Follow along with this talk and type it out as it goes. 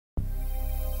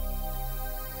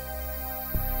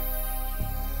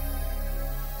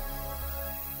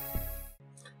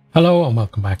Hello and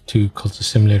welcome back to Cultist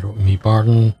Simulator with me,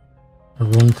 Barden. I'll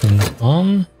run things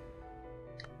on.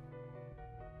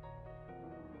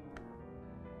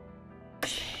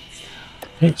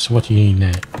 Okay, so what do you need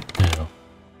now?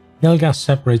 Yell gas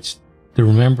separates the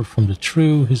remembered from the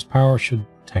true. His power should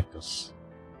protect us.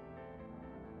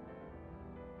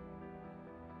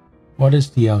 What is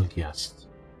the yell gas?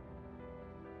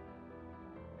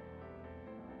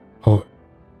 Oh,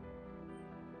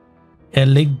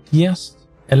 Elegiast?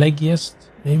 Elegiast,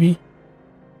 maybe?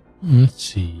 Let's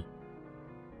see.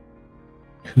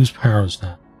 Whose power is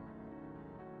that?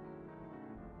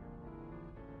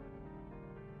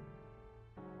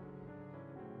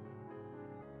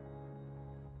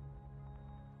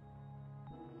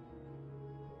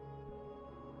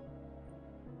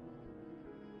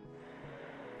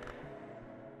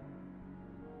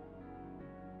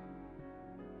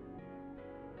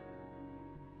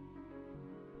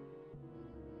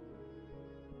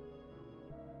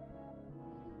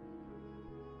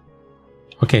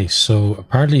 Okay, so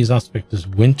apparently his aspect is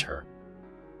winter.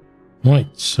 Right,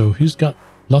 so who's got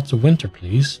lots of winter,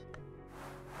 please?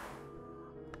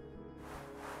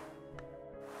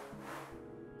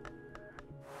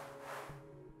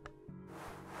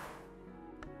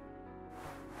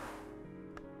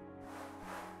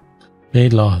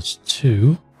 Laidlaw has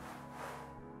 2.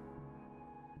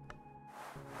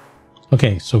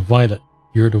 Okay, so Violet,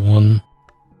 you're the one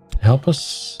to help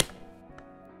us.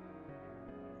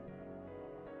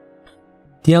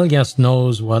 The Elgas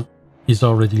knows what is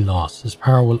already lost. His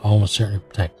power will almost certainly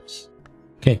protect us.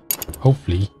 Okay,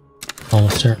 hopefully,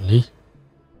 almost certainly.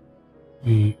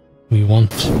 We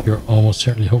want your almost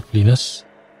certainly hopefuliness.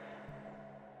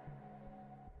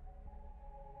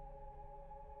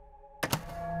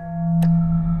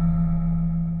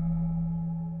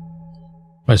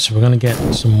 Right, so we're going to get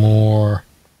some more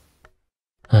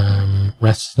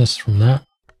restlessness from that.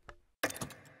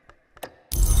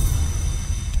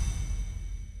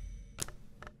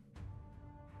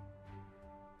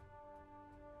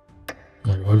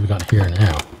 What have we got here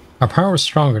now? Our power is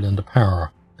stronger than the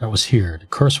power that was here. The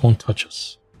curse won't touch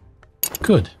us.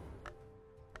 Good.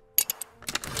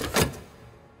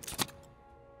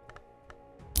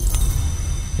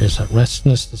 There's that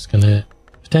restlessness that's going to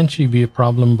potentially be a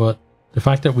problem, but the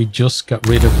fact that we just got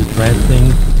rid of the dread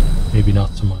thing, maybe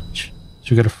not so much.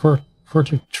 So we got a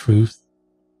furtive truth,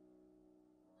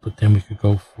 but then we could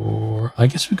go for... I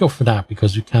guess we go for that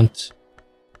because we can't...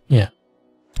 Yeah.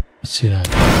 Let's see that.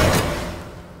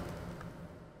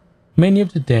 Many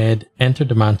of the dead enter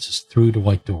the mantis through the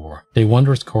white door. They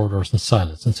wander its corridors in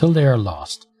silence until they are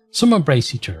lost. Some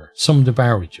embrace each other, some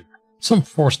devour each other, some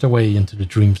force their way into the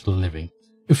dreams of the living.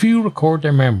 A few record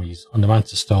their memories on the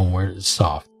mantis stone where it is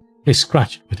soft. They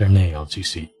scratch it with their nails, you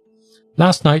see.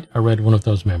 Last night I read one of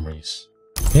those memories.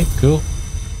 Okay, cool.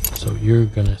 So you're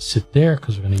going to sit there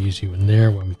because we're going to use you in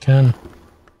there when we can.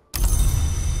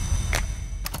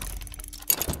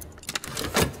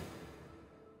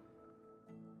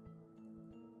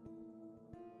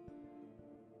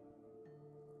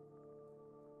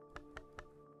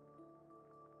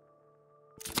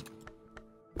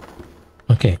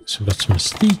 Okay, so we've got some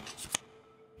mystique.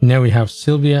 Now we have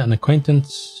Sylvia, an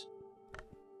acquaintance.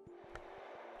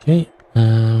 Okay,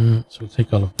 so we'll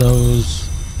take all of those.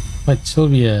 Right,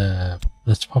 Sylvia,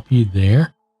 let's pop you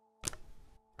there.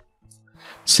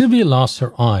 Sylvia lost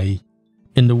her eye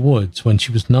in the woods when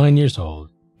she was 9 years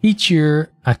old. Each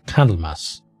year at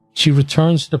Candlemas, she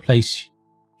returns to the place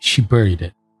she buried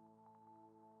it.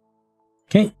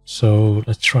 Okay, so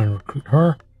let's try and recruit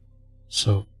her.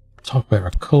 So talk about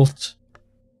our cult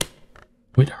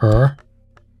with her,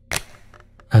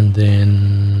 and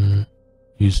then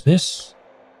use this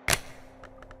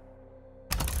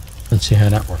and see how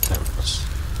that works out for us.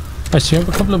 Right, so you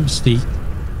have a couple of mystique,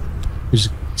 which is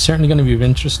certainly going to be of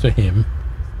interest to him.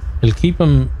 It'll keep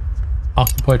him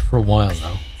occupied for a while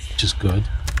though, which is good.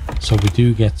 So we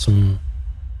do get some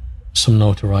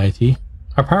notoriety.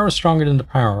 Our power is stronger than the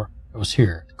power that was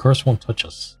here. The curse won't touch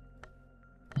us.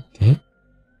 Okay.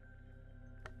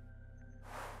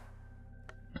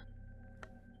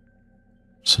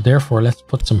 So therefore, let's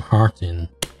put some heart in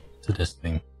to this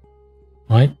thing,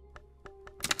 right?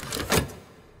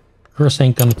 Curse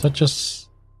ain't gonna touch us.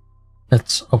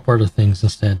 Let's up other things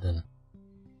instead then.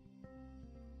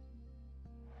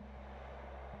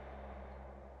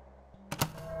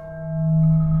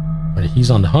 Right, he's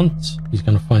on the hunt. He's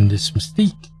gonna find this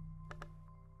mystique.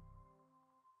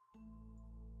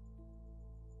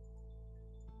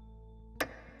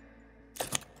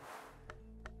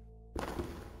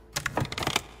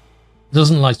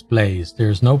 Doesn't like blaze. There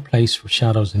is no place for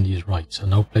shadows in these rites,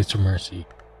 and no place for mercy.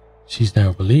 She's now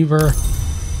a believer.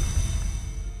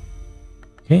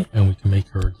 Okay, and we can make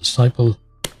her a disciple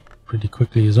pretty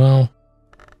quickly as well.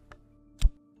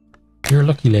 You're a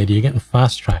lucky lady, you're getting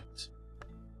fast-tracked.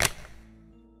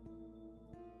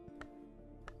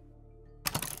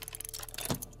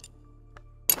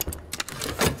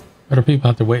 Other people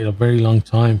have to wait a very long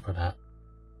time for that.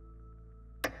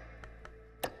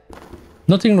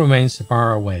 Nothing remains to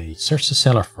bar our way. Search the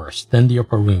cellar first, then the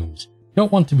upper rooms. You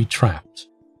don't want to be trapped.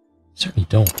 Certainly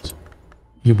don't.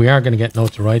 We are going to get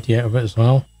notoriety out of it as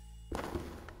well.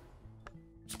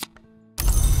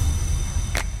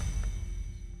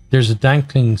 There's a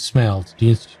dankling smell to the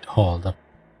Institute Hall that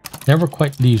never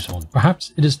quite leaves one.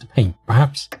 Perhaps it is the paint.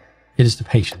 Perhaps it is the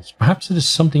patience. Perhaps it is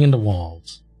something in the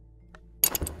walls.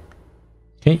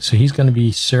 Okay, so he's going to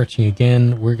be searching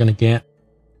again. We're going to get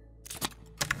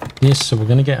this, so we're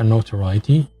going to get a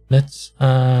notoriety. Let's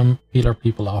peel our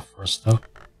people off first, though.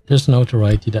 There's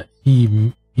notoriety that he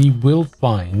will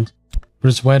find, but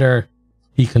it's whether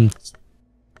he can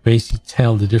basically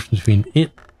tell the difference between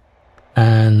it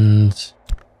and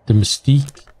the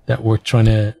mystique that we're trying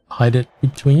to hide it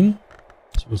between.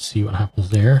 So we'll see what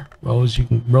happens there. Rose,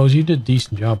 you did a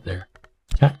decent job there.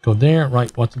 Can't go there.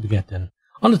 Right, what did we get then?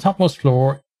 On the topmost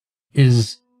floor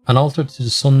is an altar to the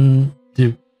sun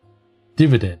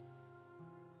divided,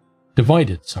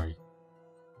 sorry.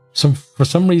 For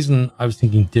some reason I was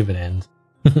thinking dividend.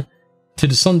 To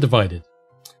the sun divided,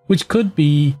 which could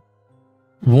be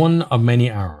one of many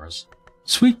hours.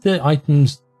 Sweep the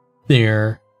items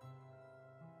there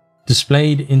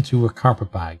displayed into a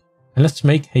carpet bag, and let's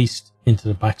make haste into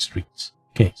the back streets.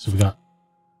 Okay, so we got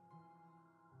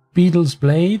Beetle's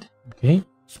Blade, okay,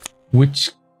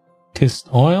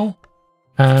 Witch-Kissed Oil,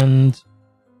 and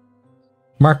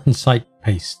Martensite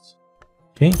Paste.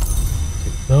 Okay,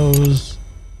 take those.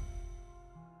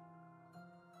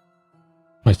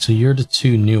 Right, so you're the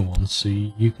two new ones, so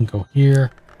you can go here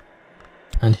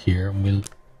and here, and we'll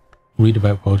read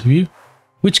about both of you.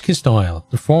 Witch-Kissed Oil.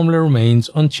 The formula remains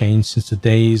unchanged since the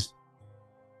days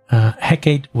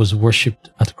Hecate was worshipped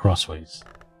at the crossways.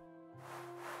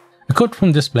 A cut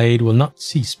from this blade will not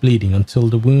cease bleeding until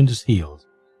the wound is healed.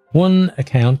 One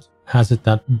account has it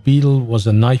that Beetle was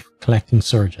a knife-collecting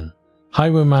surgeon,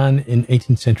 highwayman in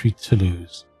 18th century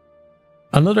Toulouse.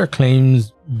 Another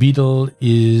claims Beetle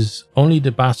is only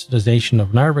the bastardization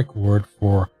of an Arabic word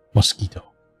for mosquito.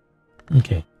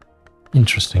 Okay,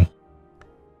 interesting.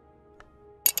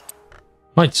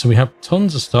 Right, so we have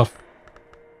tons of stuff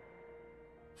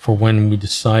for when we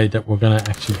decide that we're going to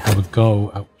actually have a go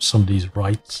at some of these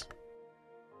rites.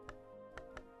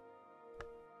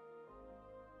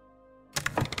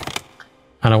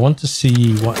 And I want to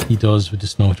see what he does with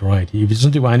this notoriety. If he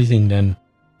doesn't do anything, then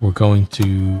we're going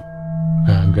to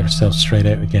get ourselves straight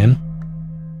out again.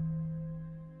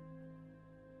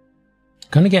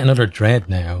 Gonna get another dread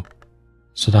now,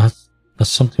 so that's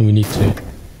something we need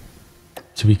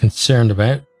to be concerned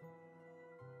about.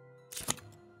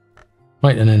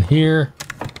 Right, and then here,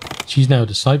 she's now a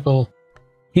disciple.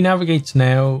 He navigates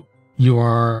now. You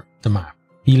are the map.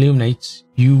 He illuminates.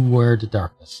 You were the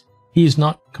darkness. He is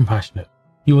not compassionate.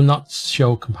 You will not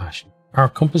show compassion. Our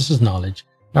compass is knowledge.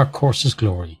 Our course is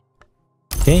glory.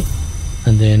 Okay.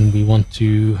 And then we want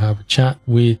to have a chat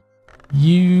with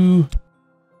you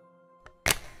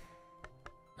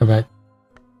about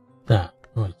that.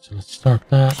 Right, so let's start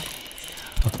that.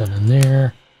 Put that in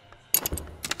there.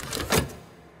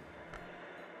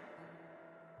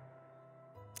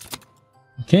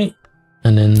 Okay.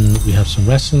 And then we have some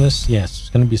restlessness. Yes, it's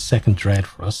going to be a second dread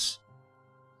for us.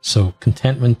 So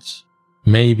contentment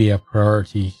may be a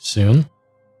priority soon.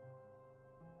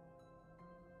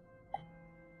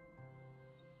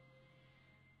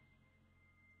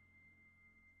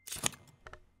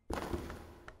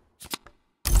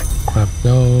 Grab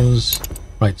those.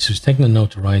 Right, so he's taking a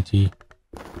notoriety.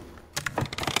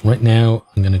 Right now,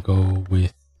 I'm going to go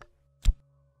with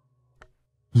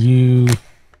you.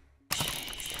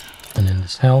 And then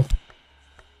this health.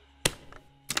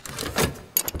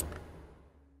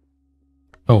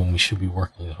 Oh, and we should be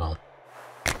working as well.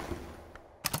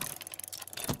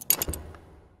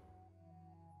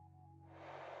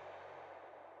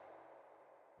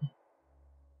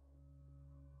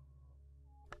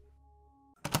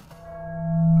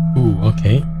 Ooh,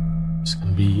 okay. It's going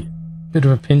to be a bit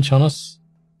of a pinch on us.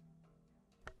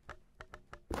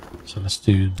 So let's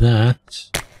do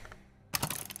that.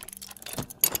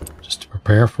 Just to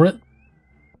prepare for it.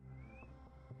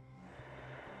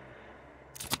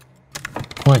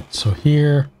 Right, so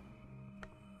here,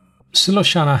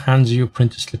 Siloshana hands you a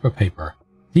printed slip of paper.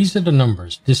 These are the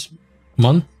numbers. This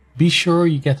month, be sure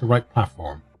you get the right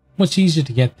platform. Much easier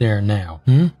to get there now,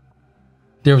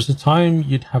 There was a time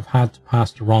you'd have had to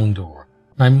pass the wrong door.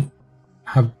 I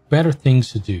have better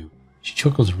things to do. She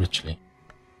chuckles richly.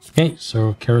 Okay,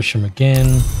 so Kerishim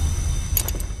again.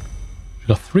 We've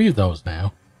got 3 of those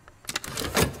now.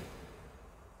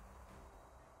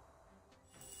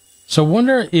 So I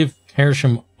wonder if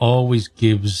Kerishim always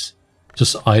gives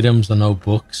just items and no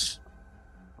books.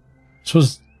 So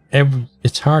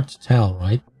it's hard to tell,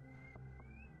 right?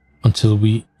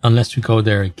 Unless we go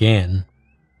there again.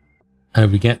 And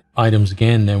if we get items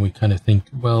again, then we kind of think,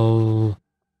 well,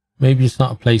 maybe it's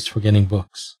not a place for getting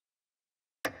books.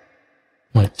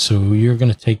 Right, so you're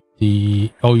going to take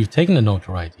the... Oh, you've taken the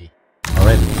notoriety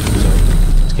already. So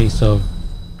it's a case of...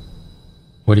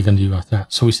 What are you going to do after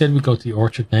that? So we said we go to the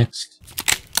orchard next.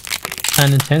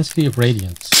 And intensity of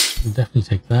radiance. We'll definitely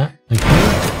take that. Thank you.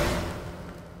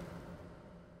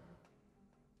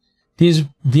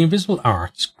 The invisible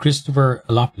arts, Christopher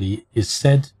Alopoli is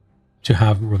said to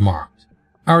have remarked,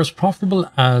 are as profitable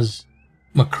as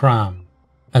macram,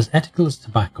 as ethical as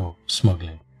tobacco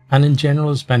smuggling, and in general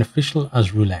as beneficial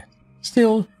as roulette.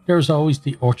 Still, there is always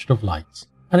the Orchard of Lights,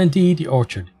 and indeed the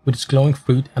orchard, with its glowing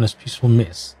fruit and its peaceful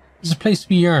mists, is a place to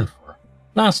be yearned for.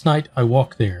 Last night I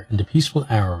walked there in the peaceful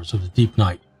hours of the deep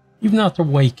night. Even after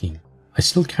waking, I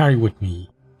still carry with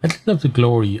me a little of the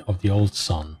glory of the old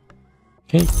sun.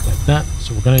 Okay, like that.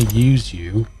 So we're going to use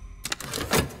you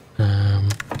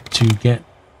to get...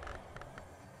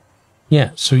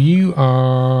 Yeah, so you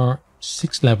are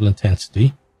 6th level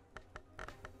intensity.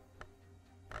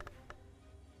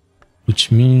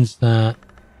 Which means that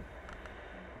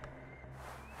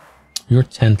you're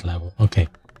 10th level. Okay,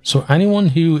 so anyone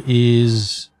who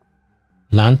is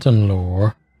lantern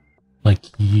lore, like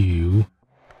you...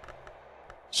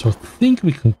 So I think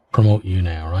we can promote you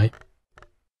now, right?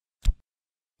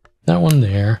 That one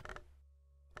there.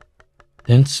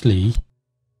 Then Slee.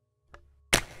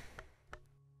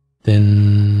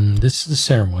 Then this is the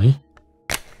ceremony.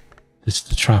 This is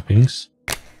the trappings.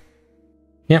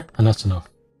 Yep, and that's enough.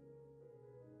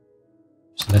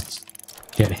 So let's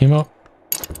get him up.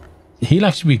 He'll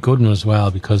actually be a good one as well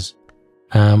because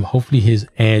hopefully his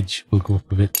edge will go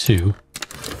up a bit too.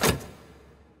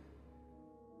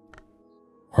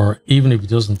 Or even if he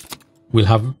doesn't, we'll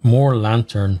have more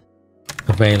lantern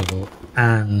available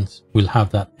and we'll have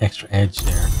that extra edge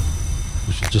there,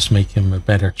 which will just make him a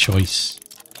better choice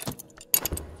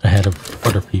ahead of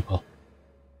other people.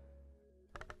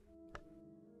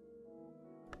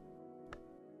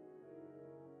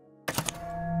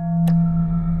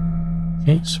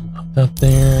 Okay, so we'll put that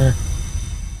there.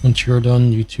 Once you're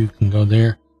done, you two can go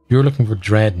there. You're looking for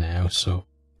dread now, so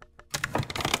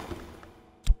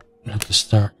I have to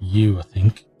start you, I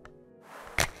think.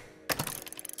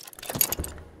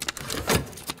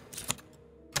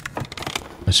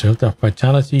 I still have that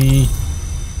vitality.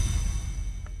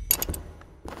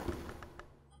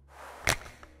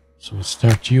 So we'll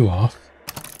start you off.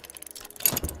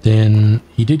 Then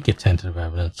he did get tentative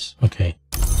evidence. Okay,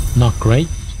 not great.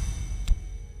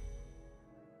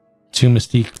 2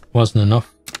 mystique wasn't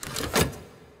enough.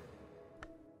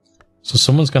 So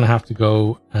someone's going to have to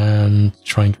go and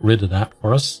try and get rid of that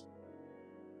for us.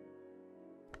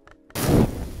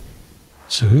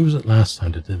 So who was it last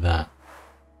time that did that?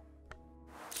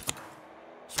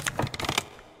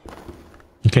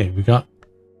 Okay, we got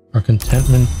our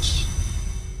contentment.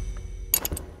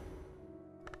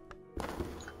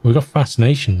 We got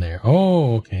fascination there.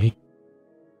 Oh, okay.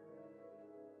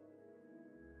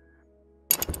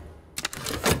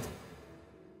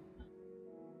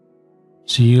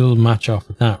 So you'll match off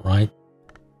with that, right?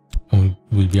 And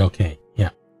we'll be okay.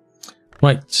 Yeah.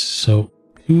 Right, so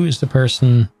who is the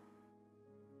person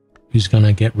who's going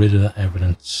to get rid of that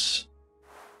evidence?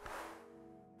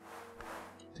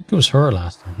 I think it was her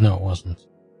last time. No, it wasn't.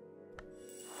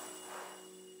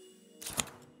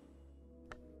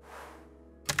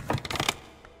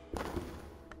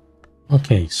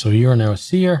 Okay, so you're now a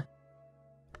seer.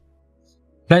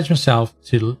 Pledge myself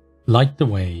to light the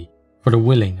way for the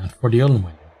willing and for the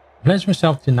unwilling. I pledge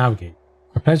myself to navigate.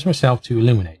 I pledge myself to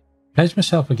illuminate. I pledge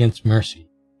myself against mercy.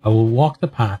 I will walk the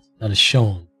path that is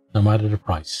shown, no matter the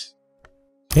price.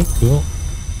 Okay, cool.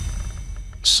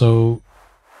 So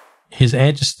his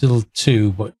edge is still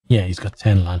 2, but yeah, he's got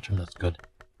 10 lantern. That's good.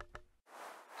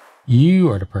 You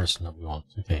are the person that we want.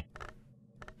 Okay.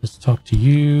 Let's talk to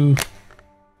you.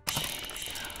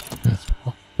 Let's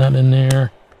pop that in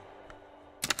there.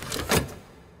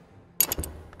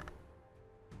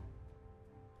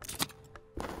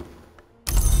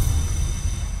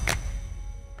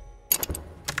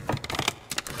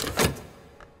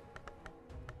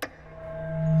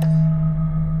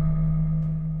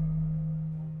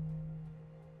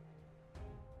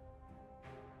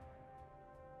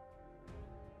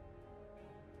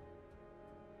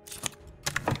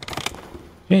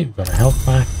 Okay, we've got our health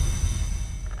back.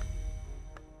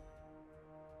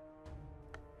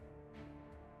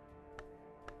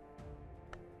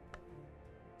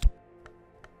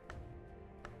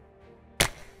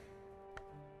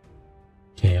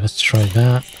 Okay, let's try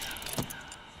that.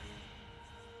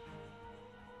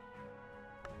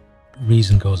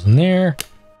 Reason goes in there.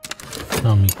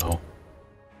 On we go.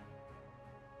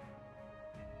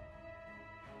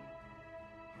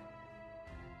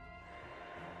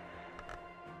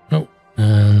 Oh,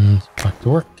 and back to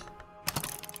work.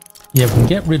 Yeah, if we can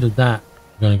get rid of that,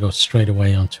 we're going to go straight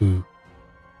away onto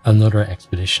another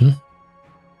expedition.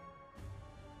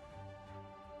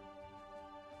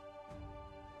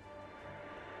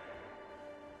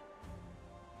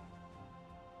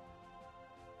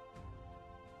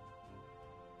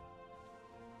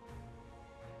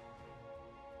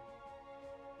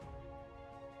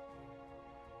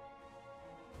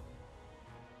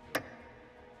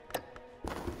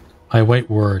 I await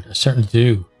word. I certainly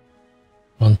do.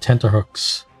 On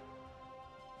tenterhooks.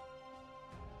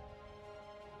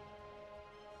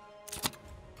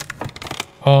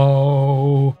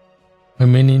 Oh, my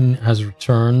minion has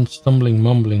returned, stumbling,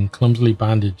 mumbling, clumsily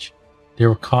bandaged. They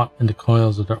were caught in the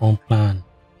coils of their own plan.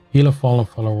 Heal a fallen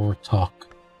follower with talk.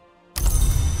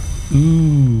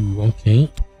 Ooh,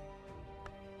 okay.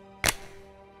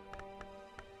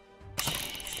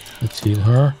 Let's heal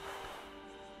her.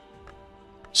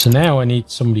 So now I need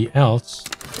somebody else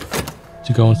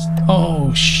to go and...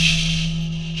 Oh,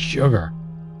 sugar.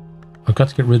 I've got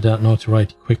to get rid of that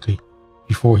notoriety quickly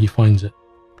before he finds it.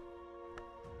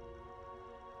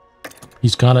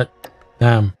 He's got it.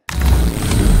 Damn.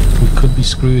 We could be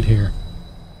screwed here.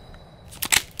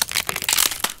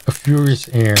 A furious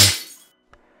air.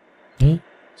 Okay,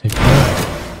 take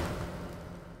that.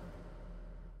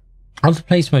 How to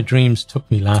place my dreams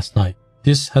took me last night.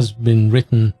 This has been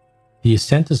written. The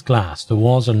ascent is glass, the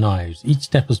walls are knives, each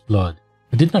step is blood.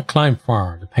 I did not climb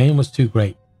far, the pain was too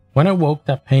great. When I woke,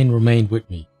 that pain remained with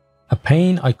me. A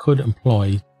pain I could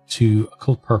employ to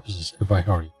occult purposes if I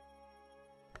hurry.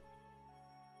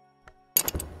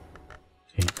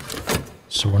 Okay,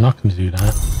 so we're not going to do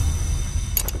that.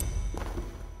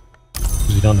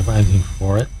 Because we don't have anything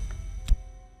for it.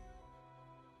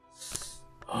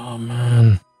 Oh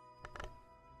man.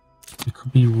 We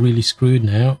could be really screwed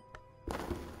now.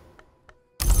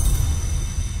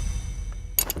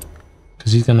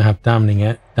 Because he's going to have damning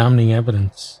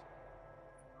evidence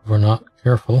if we're not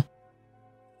careful.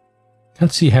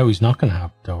 Can't see how he's not going to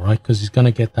have it though, right? Because he's going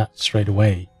to get that straight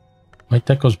away. Right,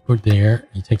 that goes put there.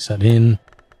 He takes that in.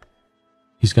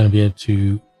 He's going to be able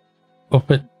to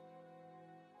up it.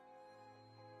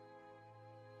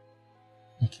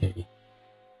 Okay.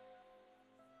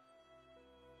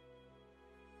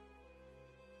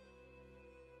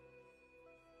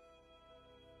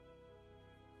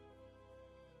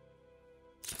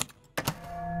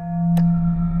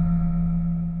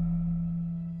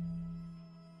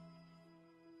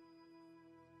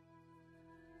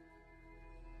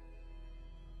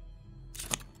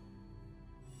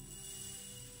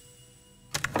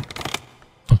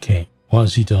 Okay, what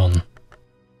has he done?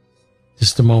 This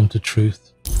is the moment of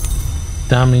truth.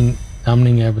 Damning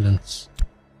evidence.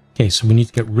 Okay, so we need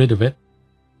to get rid of it.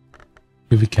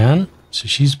 If we can. So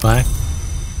she's back.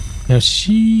 Now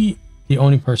she, the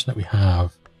only person that we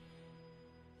have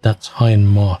that's high in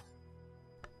moth.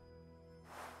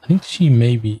 I think she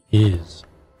maybe is.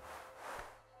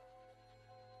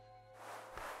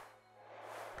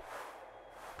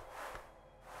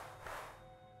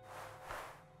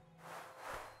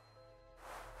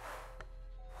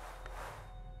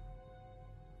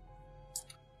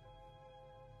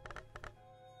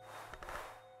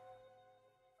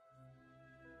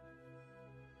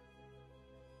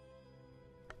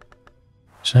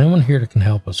 Is there anyone here that can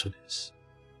help us with this?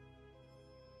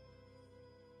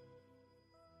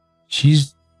 She'd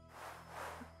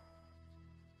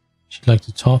like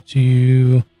to talk to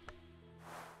you.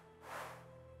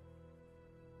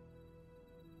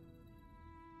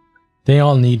 They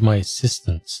all need my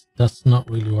assistance. That's not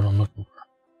really what I'm looking for.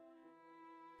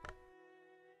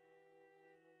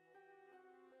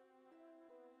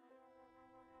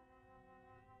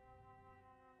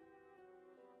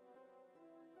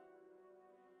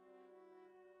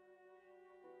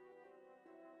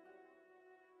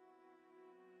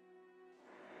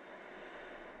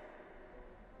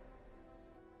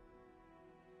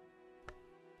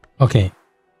 Okay,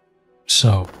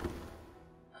 so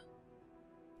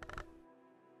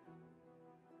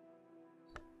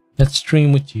let's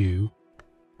stream with you.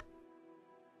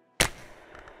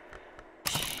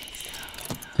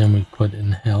 Then we put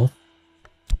in health.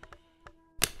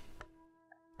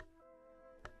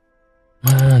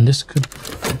 man, this could...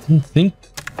 I didn't think...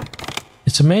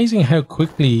 It's amazing how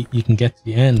quickly you can get to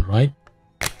the end, right?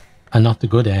 And not the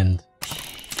good end.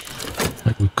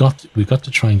 Like, we've got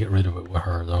to try and get rid of it with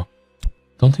her, though.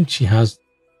 Don't think she has...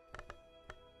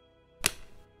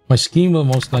 My scheme will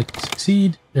most likely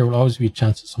succeed. There will always be a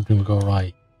chance that something will go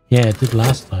right. Yeah, it did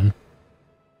last time.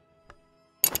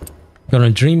 But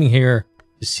I'm dreaming here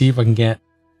to see if I can get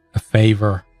a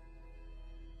favor.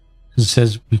 Because it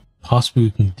says we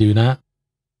possibly can do that.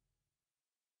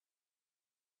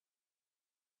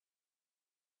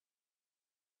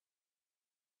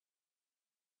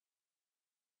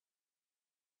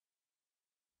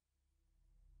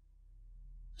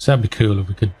 So that'd be cool if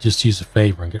we could just use a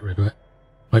favor and get rid of it.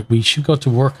 Like, we should go to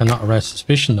work and not arrest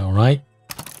suspicion though, right?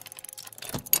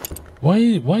 Why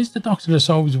is the doctor that's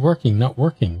always working not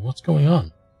working? What's going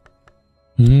on?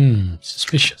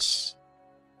 Suspicious.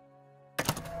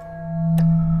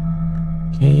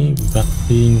 Okay, we've got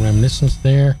fleeting reminiscence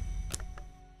there.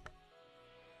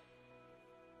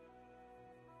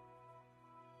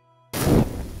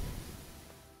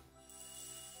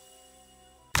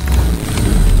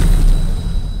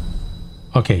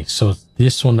 Okay, so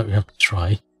this one that we have to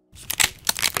try.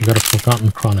 We got a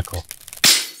Forgotten Chronicle.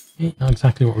 Okay, not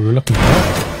exactly what we were looking for,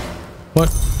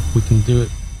 but we can do it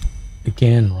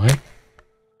again, right?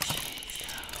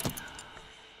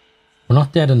 We're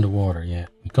not dead in the water yet.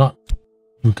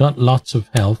 We've got lots of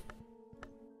health.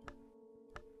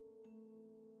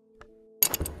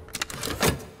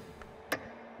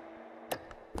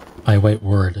 I await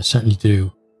word. I certainly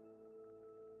do.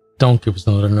 Don't give us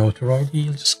another notoriety.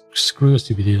 You'll just screw us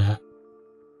if you do that.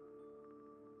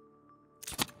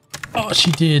 Oh, she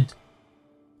did.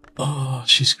 Oh,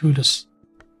 she screwed us.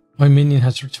 My minion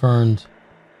has returned.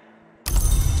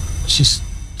 She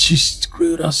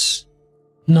screwed us.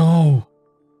 No.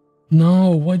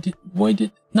 No, why,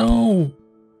 no.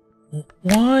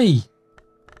 Why?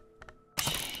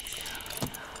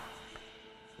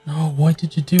 No, why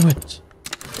did you do it?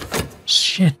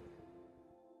 Shit.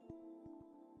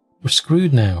 We're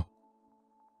screwed now.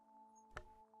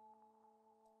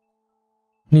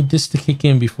 Need this to kick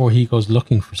in before he goes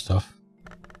looking for stuff.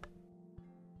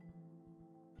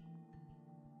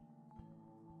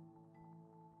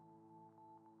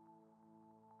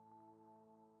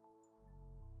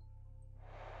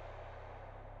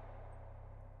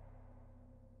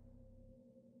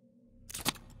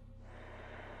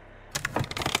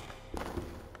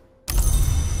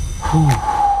 Whew.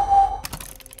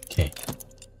 Okay.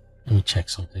 Let me check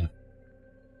something.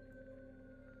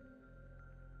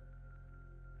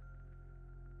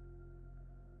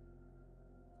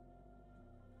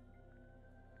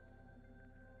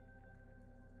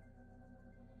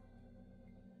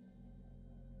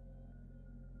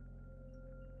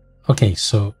 Okay,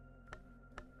 so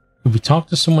if we talk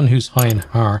to someone who's high in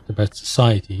heart about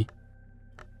society...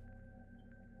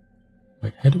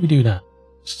 Wait, how do we do that?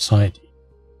 Society.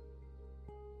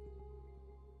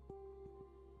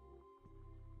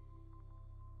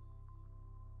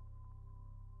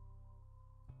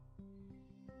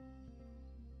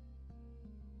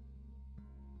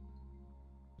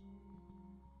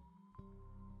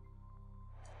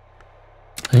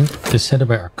 I think they said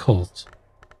about our cult.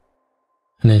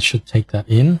 And then should take that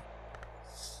in.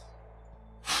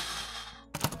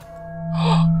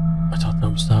 I thought that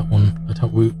was that one. I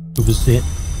thought it was it.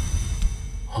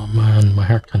 Oh man, my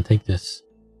heart can't take this.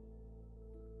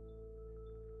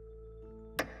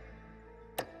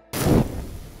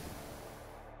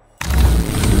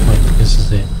 Right, this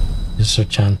is it. This is our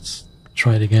chance.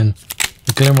 Try it again.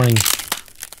 The glimmering.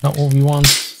 Not what we want.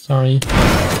 Sorry.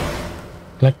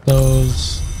 Collect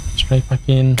those. Straight back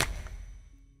in.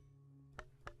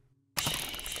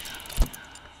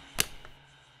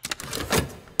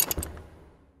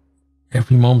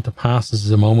 Every moment that passes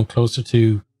is a moment closer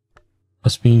to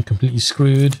us being completely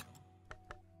screwed.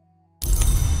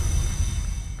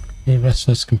 Okay,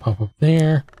 restlessness can pop up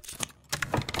there.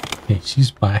 Okay,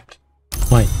 she's back.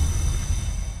 Right.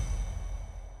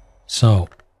 So,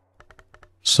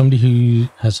 somebody who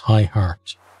has high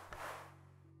heart.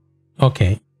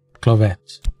 Okay,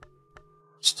 Clovette.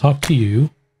 Let's talk to you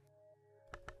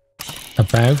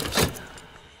about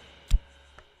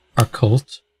our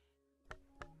cult.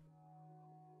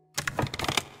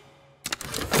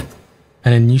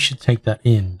 And then you should take that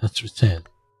in. That's what it said.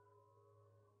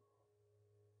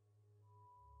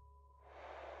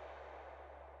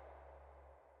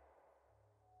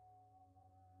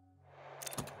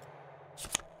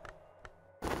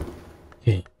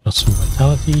 Okay, got some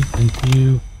vitality. Thank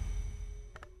you.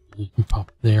 You can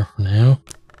pop there for now.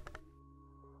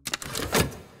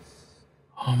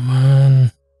 Oh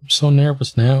man. I'm so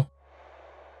nervous now.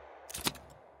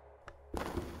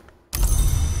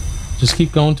 Just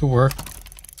keep going to work.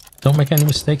 Don't make any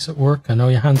mistakes at work. I know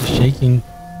your hands are shaking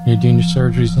when you're doing your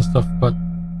surgeries and stuff, but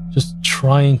just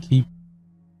try and keep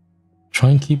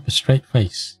a straight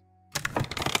face.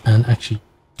 And actually,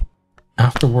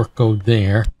 after work, go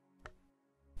there,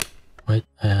 right,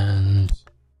 and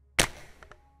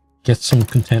get some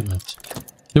contentment.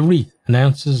 The wreath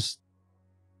announces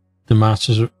the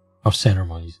masters of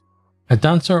ceremonies. A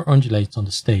dancer undulates on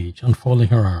the stage, unfolding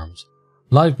her arms.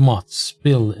 Live moths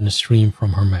spill in a stream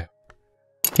from her mouth.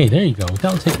 Okay, there you go.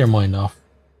 That'll take your mind off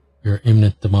your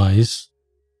imminent demise.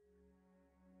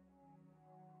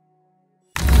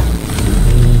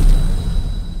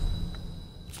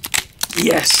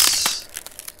 Yes!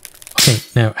 Okay,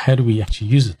 now how do we actually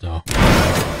use it though?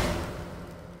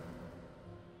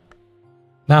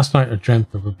 Last night I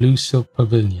dreamt of a blue silk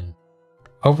pavilion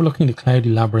overlooking the cloudy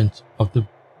labyrinth of the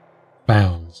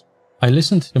bounds. I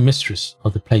listened to the mistress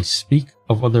of the place speak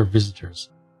of other visitors.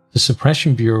 The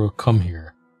Suppression Bureau come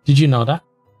here. Did you know that?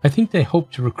 I think they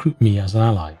hope to recruit me as an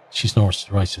ally, she snores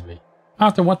derisively.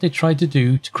 After what they tried to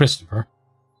do to Christopher.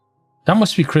 That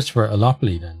must be Christopher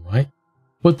Alopoli then, right?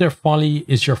 But their folly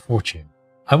is your fortune.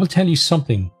 I will tell you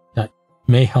something that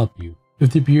may help you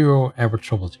if the Bureau ever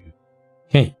troubles you.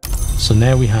 Okay, so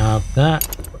now we have that.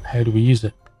 But how do we use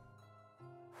it?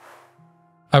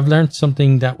 I've learned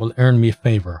something that will earn me a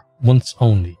favor, once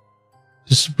only.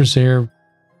 This will preserve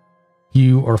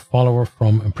you or a follower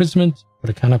from imprisonment, but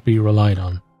it cannot be relied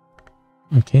on.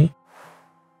 Okay.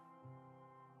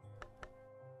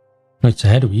 Right, so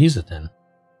how do we use it then?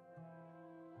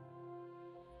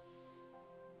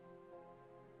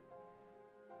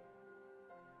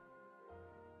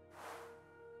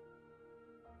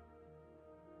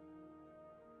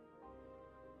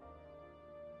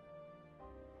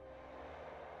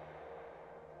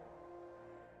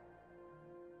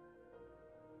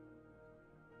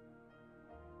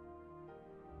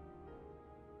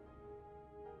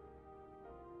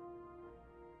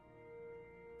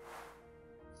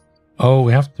 Oh,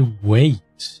 we have to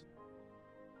wait.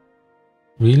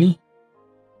 Really?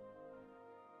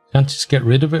 Can't just get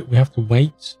rid of it? We have to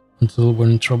wait until we're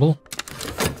in trouble?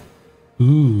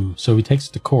 Ooh, so he takes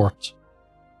it to court.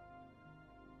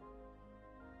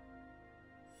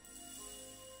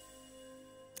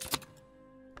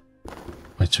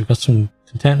 Right, so we've got some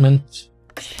contentment.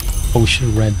 Oh, we should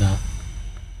have read that.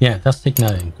 Yeah, that's taking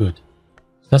that in. Good.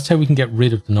 So that's how we can get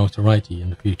rid of the notoriety in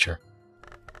the future.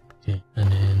 Okay,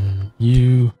 and then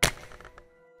you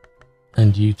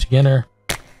and you together.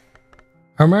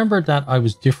 I remember that I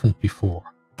was different before.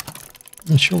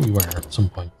 I'm sure we were at some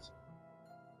point.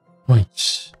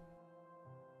 Right.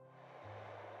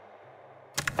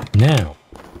 Now,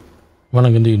 what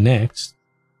I'm going to do next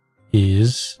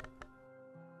is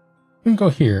I'm going to go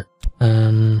here.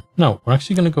 No, we're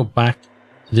actually going to go back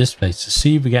to this place to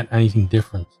see if we get anything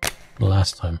different than the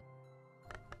last time.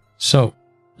 So,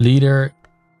 leader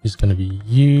is going to be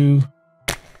you.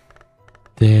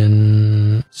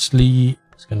 Then Slee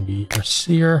is going to be our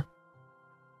seer.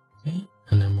 Okay,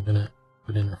 and then we're going to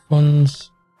put in our funds.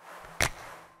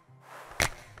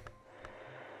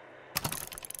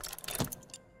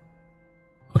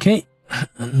 Okay,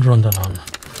 and run that on.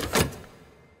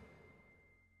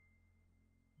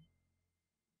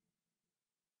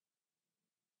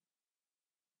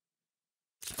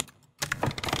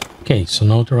 Okay, so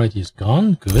notoriety is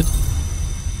gone. Good.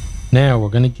 Now we're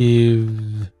going to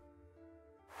give...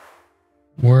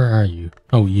 Where are you?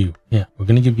 Oh, you. Yeah, we're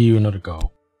going to give you another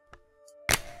go.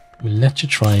 We'll let you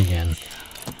try again.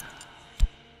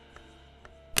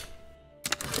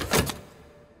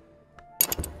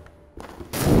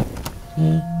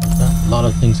 Okay, a lot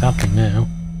of things happening now.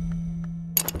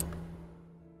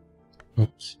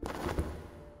 Oops.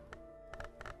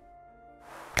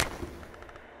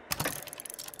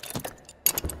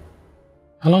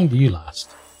 How long do you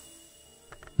last?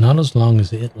 Not as long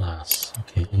as it lasts.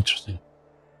 Okay, interesting.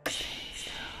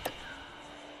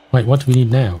 Right, what do we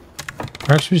need now?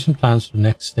 Our execution plans for the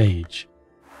next stage.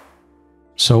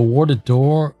 So, ward a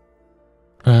door,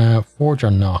 forge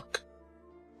or knock.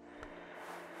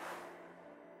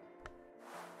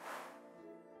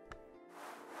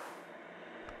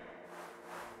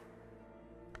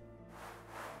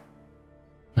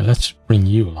 Right, let's bring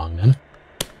you along then.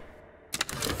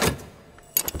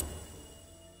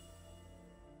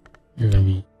 You're going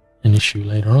to be an issue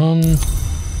later on.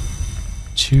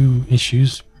 2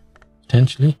 issues,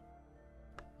 potentially.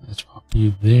 Let's pop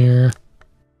you there.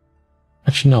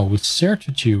 Actually, no, we'll search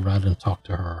with you rather than talk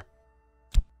to her.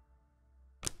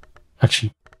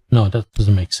 Actually, no, that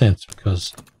doesn't make sense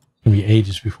because It's going to be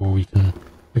ages before we can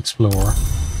explore.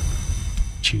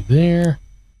 Put you there.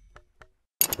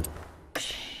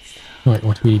 Right,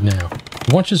 what do we need now?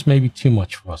 The watches may be too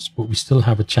much for us, but we still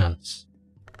have a chance.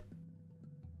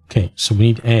 Okay, so we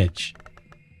need edge.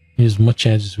 Need as much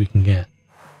edge as we can get.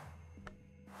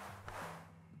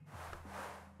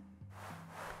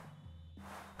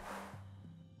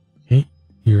 Okay,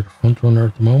 you're the front runner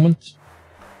at the moment.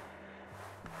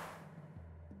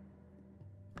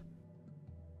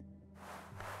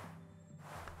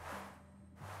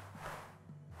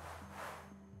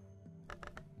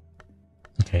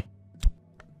 Okay.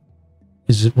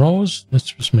 Is it Rose? Let's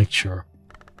just make sure.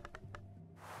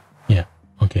 Yeah,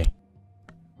 okay.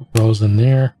 Put Rose in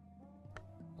there.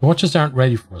 The watches aren't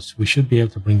ready for us. We should be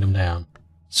able to bring them down.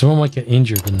 Someone might get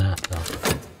injured in that though.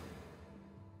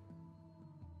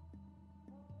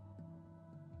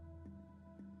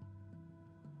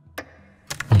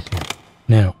 Okay,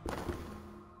 now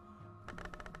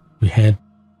we head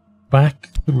back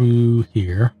through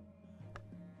here.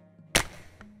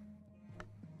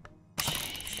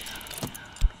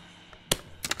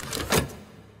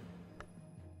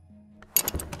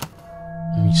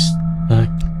 Let me stack.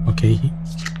 Okay,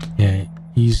 yeah,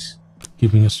 he's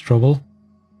giving us trouble.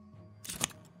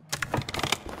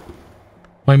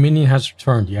 My minion has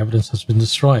returned. The evidence has been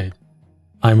destroyed.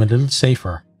 I'm a little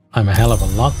safer. I'm a hell of a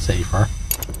lot safer.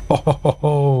 Ho ho ho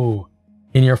ho!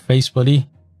 In your face, buddy.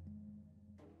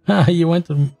 Ah, you went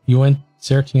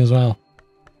searching as well.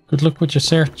 Good luck with your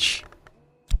search.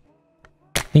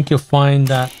 I think you'll find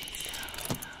that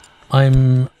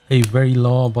I'm a very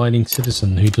law-abiding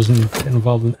citizen who doesn't get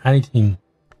involved in anything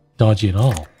dodgy at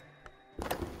all.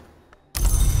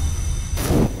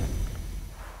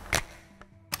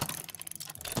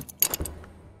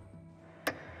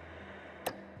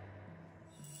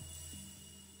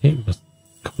 Okay, we've got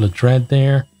a couple of dread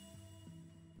there.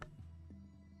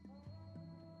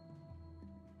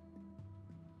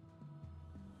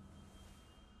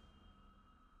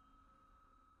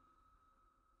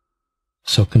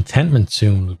 So contentment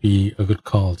soon would be a good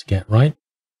call to get, right?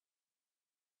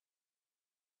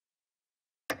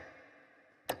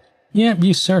 Yeah,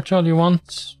 you search all you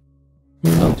want.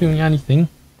 You're not doing anything.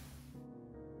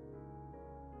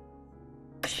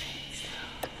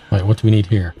 Right, what do we need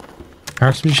here? Our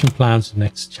expedition plans the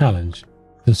next challenge.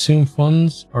 Consume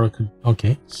funds, or it could...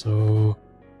 Okay, so...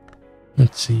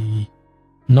 Let's see...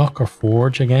 Knock or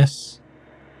forge, I guess.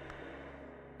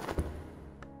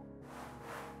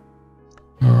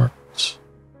 Art.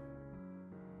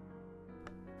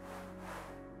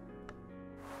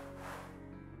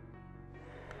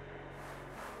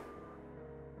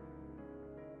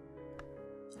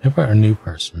 How about a new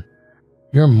person?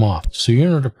 You're Moth, so you're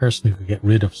another person who could get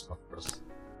rid of stuff for us.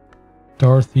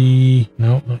 Dorothy,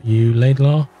 no, not you.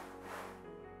 Laidlaw.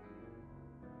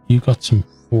 You got some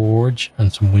forge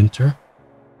and some winter.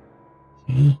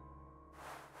 Okay.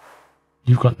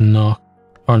 You've got knock,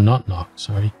 or not knock,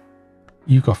 sorry.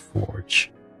 You got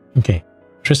forge. Okay,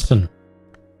 Tristan.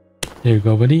 There you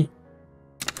go, buddy.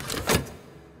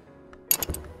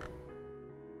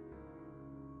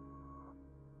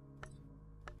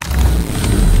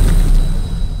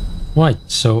 Right,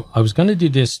 so I was going to do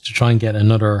this to try and get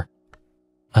another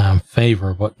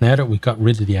favor, but now that we got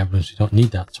rid of the evidence, we don't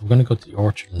need that. So we're going to go to the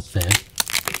orchard instead.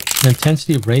 An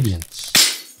intensity of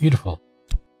radiance. Beautiful.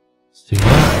 Let's do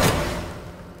that.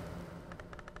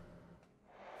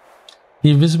 The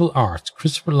invisible arts,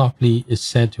 Christopher Lopley is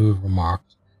said to have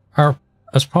remarked, are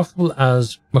as profitable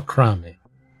as macrame,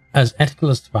 as ethical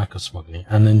as tobacco smuggling,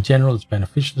 and in general as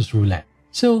beneficial as roulette.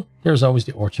 Still, there is always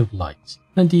the Orchard of Lights.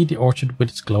 Indeed, the orchard with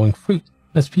its glowing fruit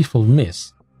and its peaceful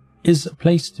mist is a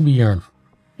place to be yearned for.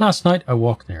 Last night I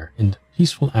walked there in the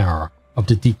peaceful hour of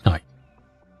the deep night.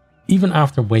 Even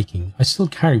after waking, I still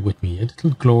carry with me a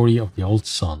little glory of the old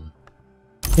sun.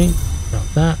 Okay, grab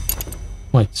that.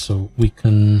 Right, so we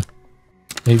can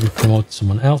maybe promote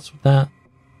someone else with that.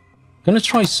 I'm going to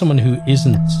try someone who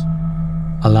isn't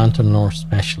a lantern lore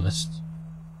specialist.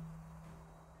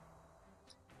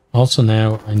 Also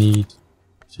now I need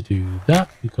to do that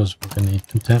because we're going to need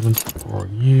contentment for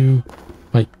you.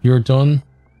 Right, you're done.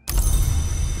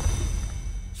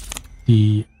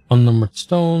 The unnumbered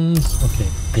stones. Okay,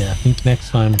 yeah, I think next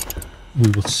time we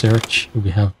will search. We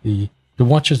have the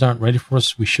watchers aren't ready for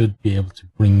us. We should be able to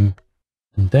bring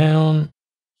them down.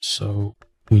 So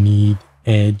we need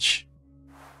edge.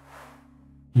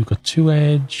 You've got 2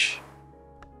 edge.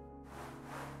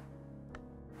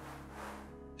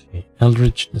 Okay,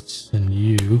 Eldridge, let's send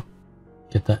you.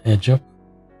 Get that edge up.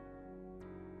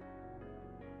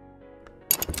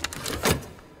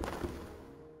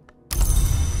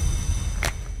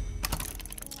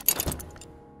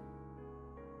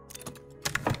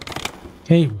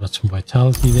 Okay, we've got some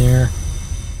vitality there.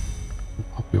 We'll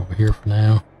pop you over here for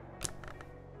now.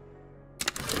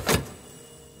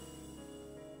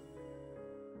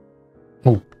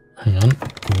 Oh, hang on.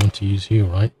 We want to use you,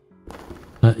 right?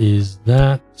 That is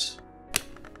that.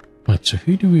 Right, so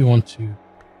who do we want to...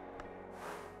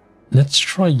 Let's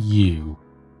try you.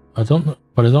 I don't know,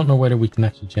 but I don't know whether we can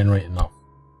actually generate enough.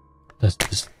 That's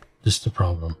this the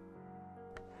problem.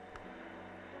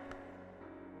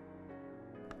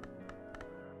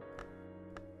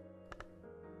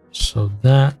 So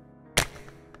that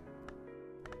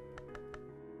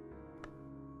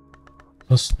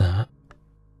plus that,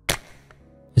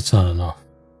 it's not enough.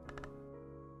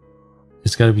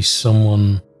 It's got to be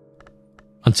someone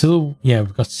until, yeah,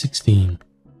 we've got 16.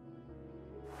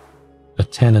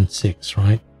 Got 10 and 6,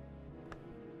 right?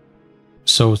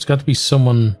 So it's got to be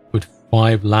someone with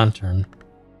 5 lantern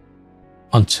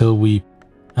until we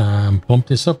bump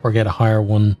this up or get a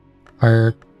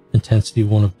higher intensity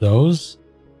one of those.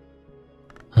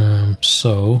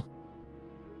 So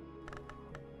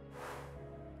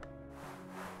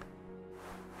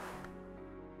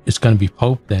it's going to be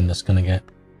Pope then that's going to get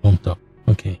bumped up.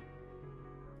 Okay.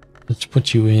 Let's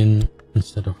put you in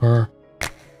instead of her.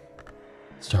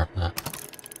 Start that.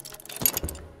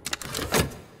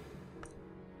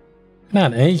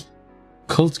 Not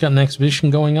Cult's got an exhibition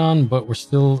going on, but we're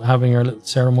still having our little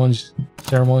ceremonies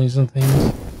and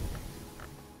things.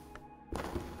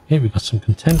 Okay, we got some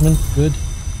contentment. Good.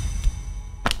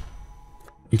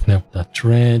 You can have that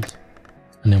dread,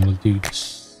 and then we'll do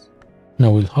this.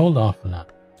 No, we'll hold off on that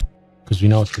because we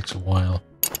know it takes a while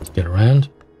to get around.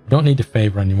 We don't need the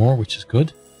favor anymore, which is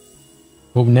good.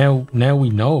 But now we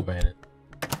know about it.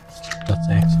 That's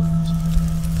excellent.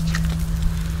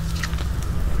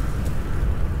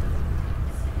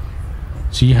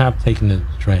 So you have taken the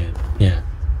dread, yeah.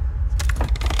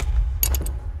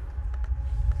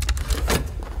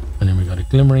 And then we got a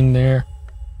glimmering there.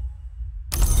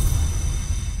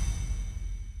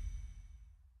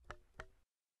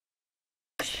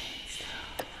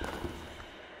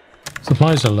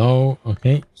 Supplies are low,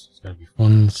 okay, so it's gotta be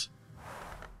funds.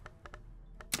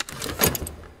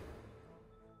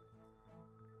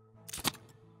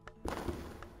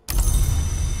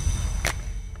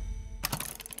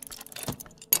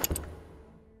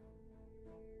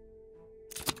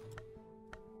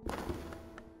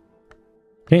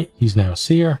 Okay, he's now a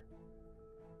seer.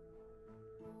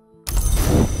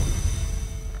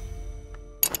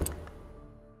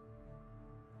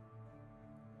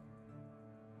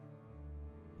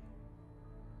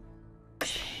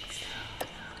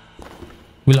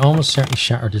 We'll almost certainly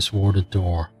shatter this warded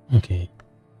door. Okay.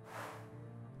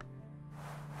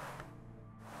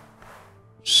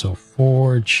 So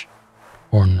forge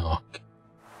or knock.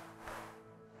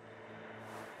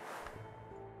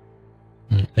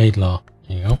 Laidlaw.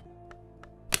 There you go.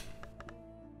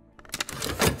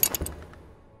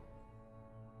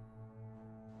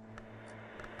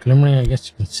 Glimmering, I guess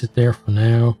you can sit there for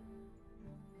now.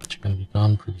 But you're going to be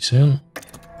gone pretty soon.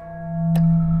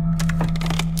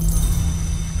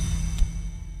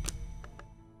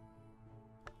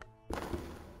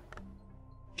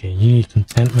 Okay, you need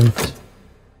contentment. So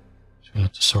we'll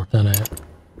have to sort that out.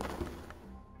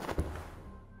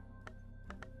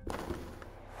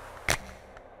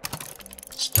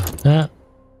 Start that.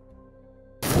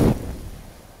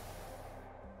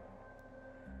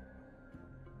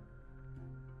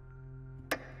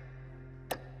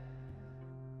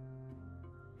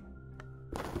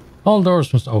 All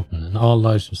doors must open and all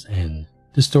lives must end.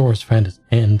 This door has found its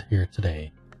end here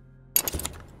today.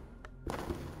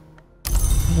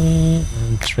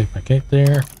 And straight back out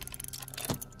there.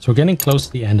 So we're getting close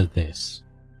to the end of this.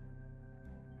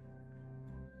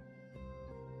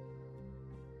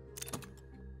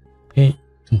 Okay,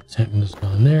 contentment has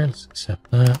gone in there. Let's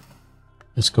accept that.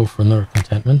 Let's go for another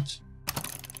contentment.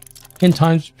 In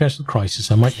times of special crisis,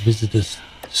 I might visit this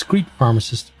discreet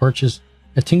pharmacist to purchase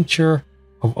a tincture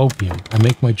of opium and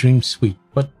make my dreams sweet,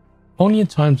 but only in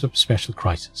times of special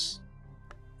crisis.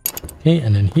 Okay,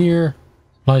 and then here,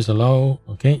 supplies are low.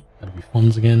 Okay, that'll be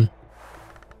funds again.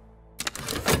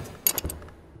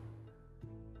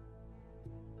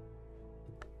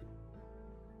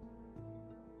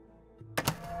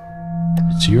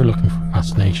 So you're looking for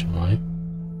fascination, right?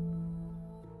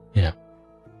 Yeah.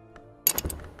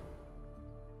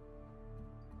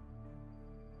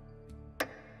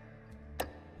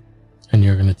 And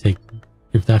you're going to take,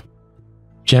 if that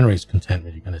generates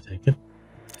contentment, you're going to take it.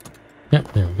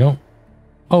 Yep, there we go.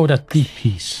 Oh, that deep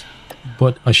piece.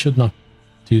 But I should not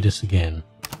do this again.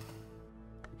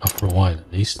 Not for a while,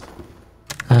 at least.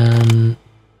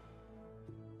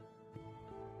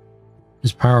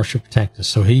 His power should protect us.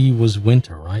 So he was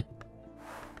winter, right?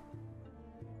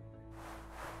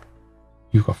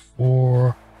 You got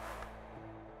 4.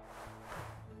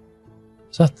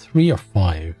 Is that 3 or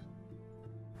 5?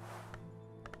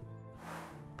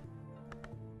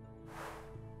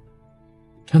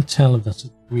 Can't tell if that's a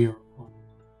 3 or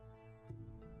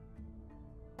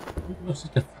a 5. It looks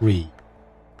like a 3.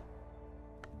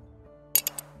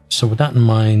 So with that in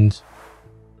mind,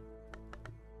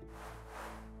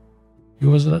 who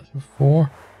was that? 4?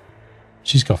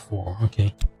 She's got 4.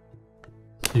 Okay.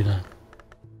 Let's do that.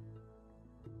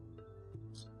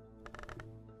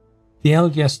 The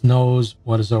LGS knows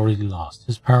what is already lost.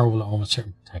 His power will almost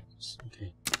certainly protect us.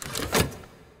 Okay.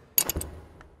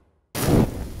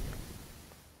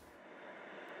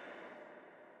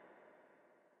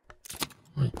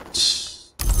 Right.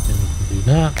 Then we can do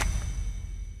that.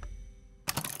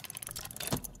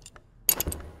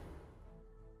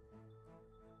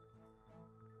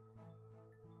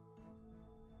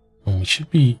 And we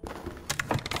should be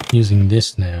using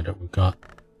this now that we've got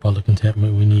all the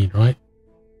contentment we need, right?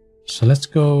 So let's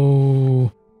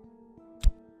go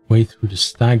way through the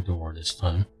stag door this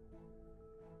time,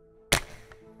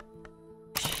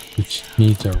 which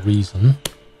needs a reason.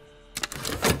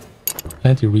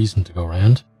 Plenty of reason to go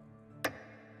around.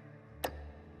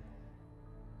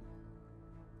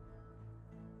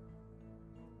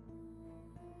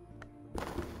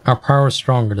 Our power is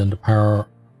stronger than the power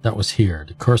that was here.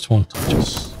 The curse won't touch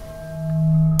us.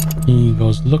 He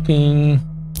goes looking.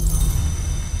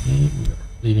 Okay, we got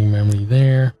a fleeting memory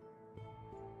there.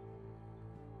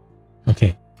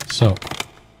 Okay, so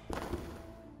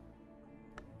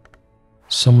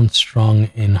someone strong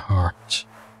in heart.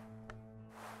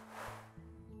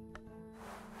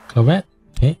 Clovette.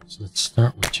 Okay, so let's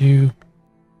start with you.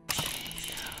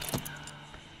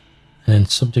 And then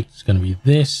subject is going to be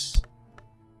this.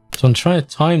 So I'm trying to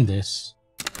time this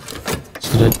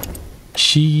so that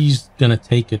she's going to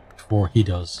take it before he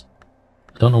does.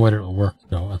 I don't know whether it'll work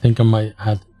though. I think I might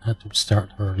have had to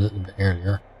start her a little bit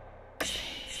earlier.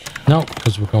 No,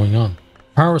 because we're going on.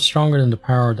 Power is stronger than the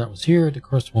power that was here. The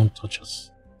curse won't touch us.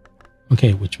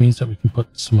 Okay, which means that we can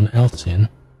put someone else in.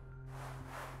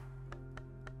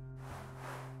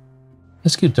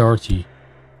 Let's give Dorothy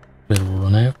a bit of a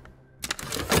run out.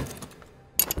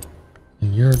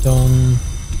 And you're done.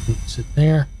 You can sit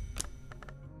there.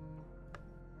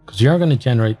 Because you're going to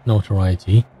generate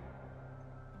notoriety.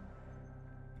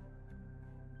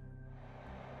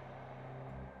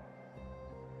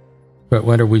 But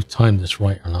whether we've timed this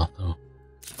right or not, though.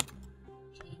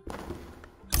 Okay.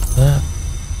 That.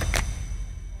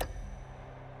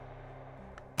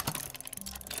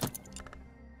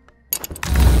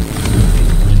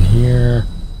 In here.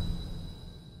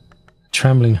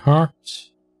 Trembling Heart.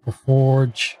 For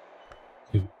Forge.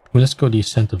 Okay. Well, let's go the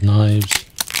Ascent of Knives.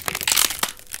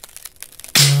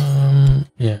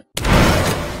 Yeah.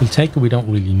 We'll take it. We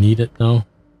don't really need it, though.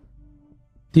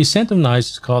 The Ascent of Knives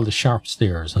is called the Sharp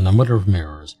Stairs and the Mother of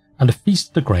Mirrors and the Feast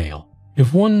of the Grail.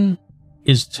 If one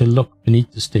is to look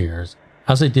beneath the stairs,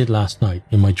 as I did last night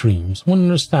in my dreams, one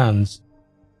understands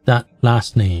that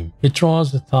last name. It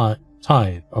draws the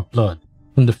tithe of blood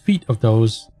from the feet of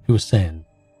those who ascend.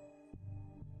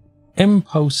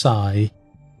 Emposai,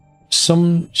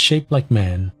 some shaped like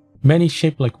men, many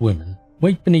shaped like women,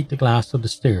 wait beneath the glass of the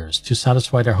stairs to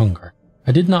satisfy their hunger.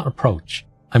 I did not approach.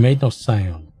 I made no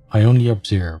sound. I only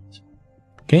observed.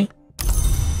 Okay.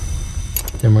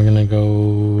 Then we're going to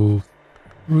go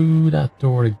through that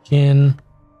door again.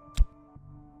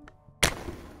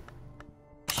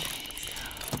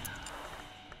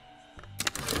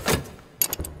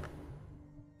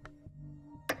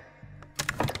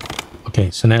 Okay,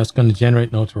 so now it's going to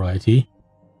generate notoriety.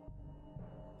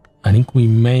 I think we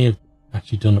may have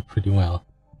actually done it pretty well.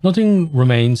 Nothing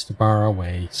remains to bar our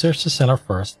way. Search the cellar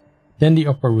first. Then the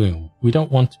upper room. We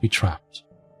don't want to be trapped.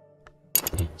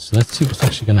 Okay, so let's see what's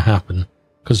actually going to happen.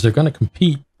 Because they're going to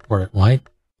compete for it, right?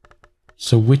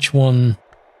 So which one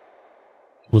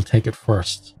will take it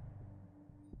first?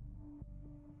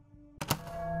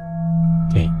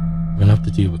 Okay, we're going to have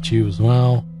to deal with you as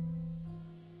well.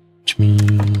 Which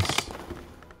means...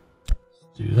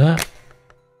 let's do that.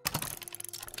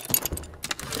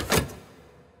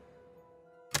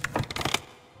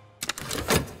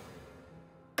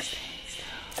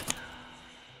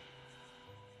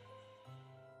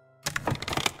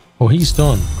 Oh, he's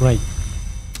done. Great.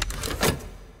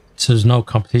 So there's no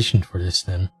competition for this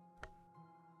then.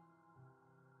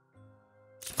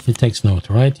 It takes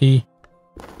notoriety.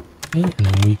 Okay, and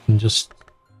then we can just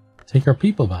take our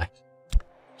people back.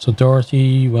 So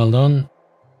Dorothy, well done.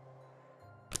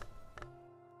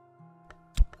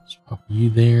 Pop you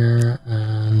there,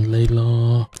 and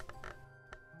Laidlaw.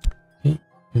 Okay,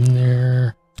 pop him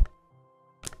there.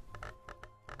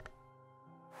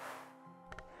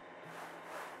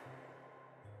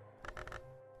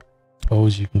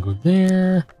 Suppose you can go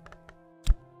there.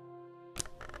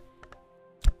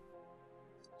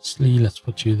 Slee, let's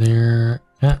put you there.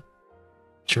 Yeah,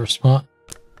 it's your spot.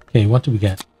 Okay, what do we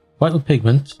get? Vital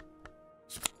pigment,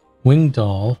 winged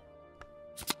doll,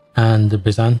 and the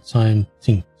Byzantine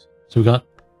tinct. So we got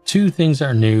two things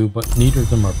that are new, but neither of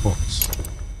them are books.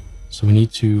 So we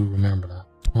need to remember that.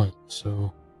 Right,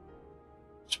 so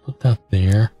let's put that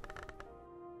there.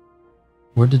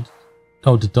 Where did...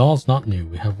 Oh, the doll's not new.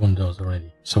 We have one of those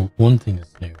already. So one thing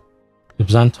is new. The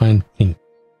Byzantine tinct.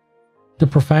 The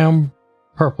profound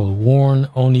purple worn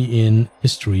only in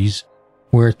histories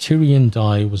where Tyrian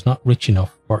dye was not rich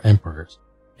enough for emperors.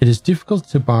 It is difficult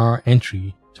to bar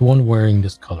entry to one wearing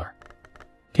this colour.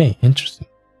 Okay, interesting.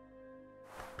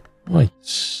 Right,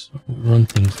 so we run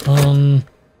things on.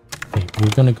 Okay,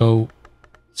 we're going to go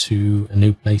to a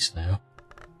new place now.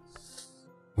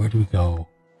 Where do we go?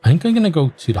 I think I'm going to go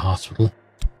to the hospital.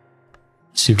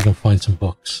 See if we can find some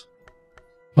books.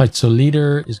 Right, so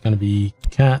leader is going to be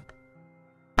Cat.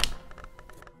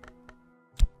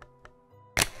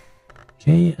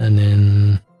 Okay, and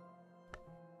then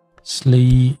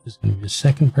Slee is going to be the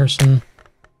second person.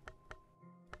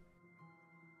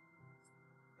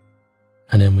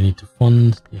 And then we need to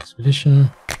fund the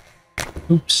expedition.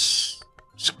 Oops,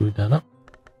 screwed that up.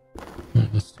 Right,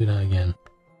 let's do that again.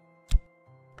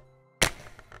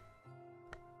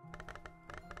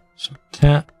 So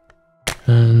Cat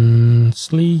and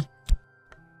Slee.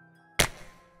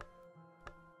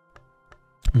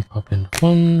 And pop in the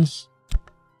funds.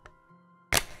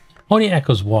 Only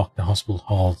echoes walk the hospital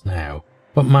halls now,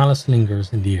 but malice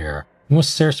lingers in the air. We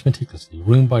must search meticulously,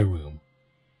 room by room.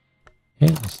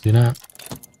 Okay, let's do that.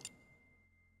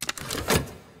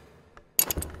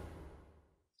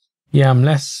 Yeah, I'm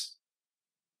less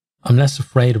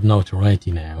afraid of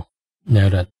notoriety now. Now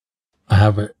that I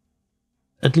have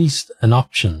at least an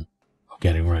option of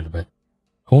getting rid of it.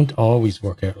 It won't always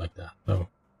work out like that, though.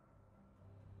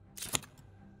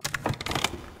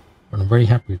 But I'm very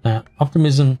happy with that.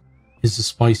 Optimism is the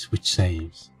spice which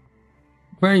saves.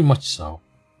 Very much so.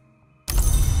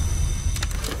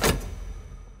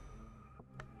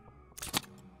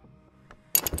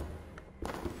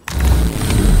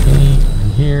 Okay, in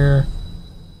here.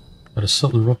 Got a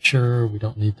subtle rupture. We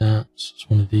don't need that. So it's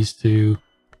one of these two.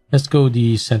 Let's go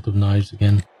the scent of knives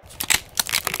again.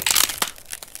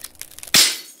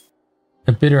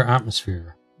 A bitter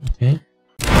atmosphere. Okay.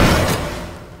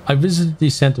 I visited the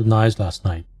scent of knives last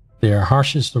night. They are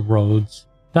harshest of roads,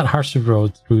 that harshest of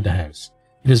roads through the house.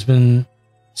 It has been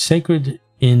sacred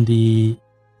in the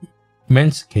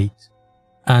mensicate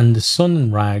and the sun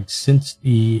and rags since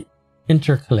the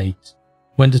intercalate,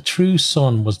 when the true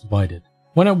sun was divided.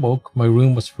 When I woke, my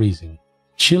room was freezing.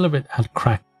 Chill of it had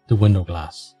cracked the window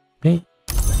glass. Okay,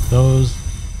 like those.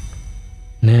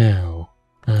 Now,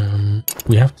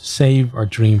 we have to save our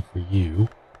dream for you.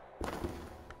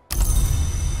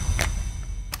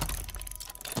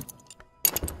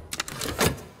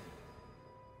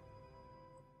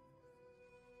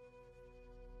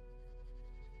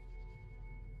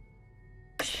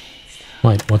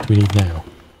 Right, what do we need now?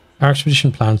 Our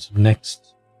expedition plans for the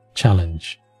next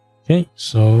challenge. Okay,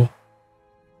 so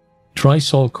Dry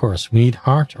Soul Curse. We need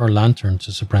heart or lantern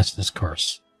to suppress this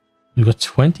curse. We've got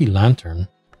 20 lantern.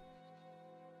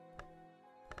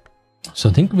 So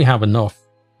I think we have enough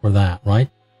for that,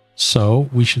 right? So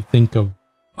we should think of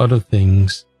other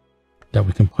things that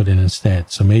we can put in instead.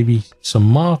 So maybe some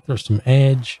moth or some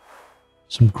edge,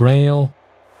 some grail.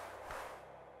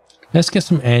 Let's get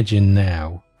some edge in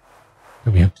now.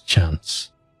 We have the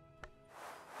chance.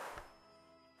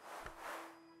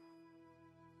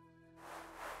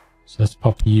 So let's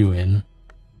pop you in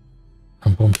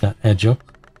and bump that edge up.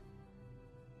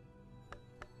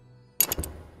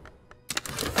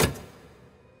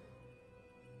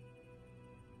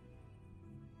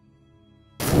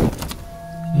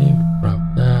 Okay,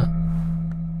 grab that.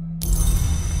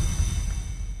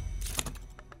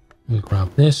 We'll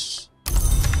grab this. I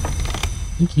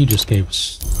think you just gave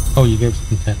us... Oh, you gave us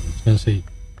contentment. I was going to say,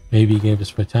 maybe you gave us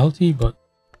vitality, but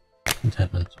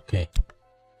contentment. Okay.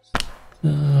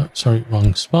 Sorry,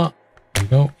 wrong spot. There we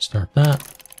go. Start that.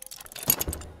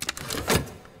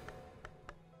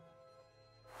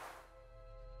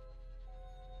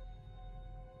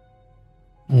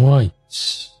 Right.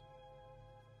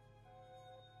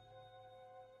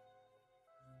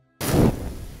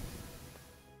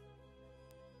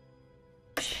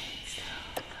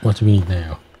 What do we need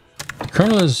now? The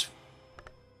Colonel is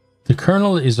The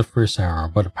Colonel is the first hour,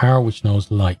 but a power which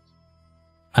knows light.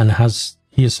 And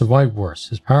he has survived worse.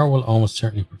 His power will almost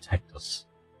certainly protect us.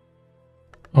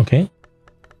 Okay.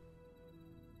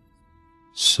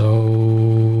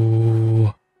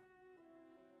 So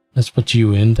let's put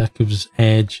you in. That gives us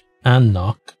edge and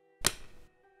knock.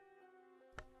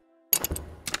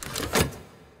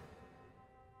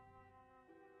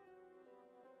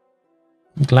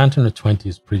 Lantern at 20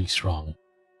 is pretty strong.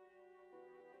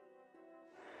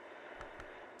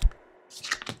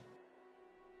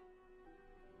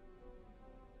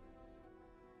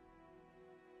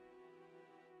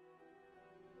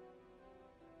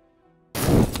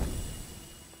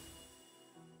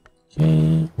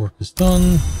 Okay, work is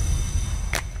done.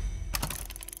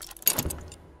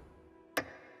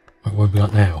 What have we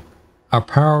got now? Our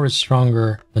power is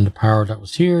stronger than the power that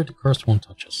was here. The curse won't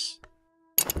touch us.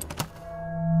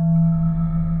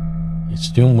 It's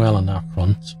doing well on that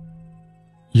front.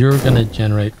 You're going to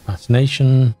generate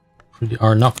fascination,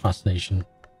 or not fascination,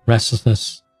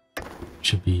 restlessness.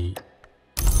 Should be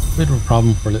a bit of a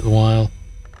problem for a little while.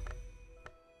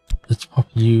 Let's pop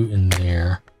you in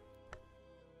there.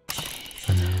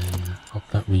 And then pop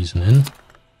that reason in.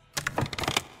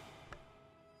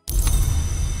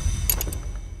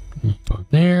 You go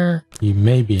there. You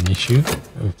may be an issue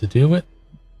we have to deal with.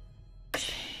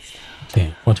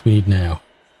 Okay, what do we need now?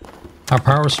 Our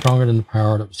power is stronger than the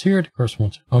power that was here. The curse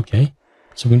won't. Okay,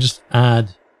 so we can just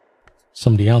add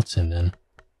somebody else in then.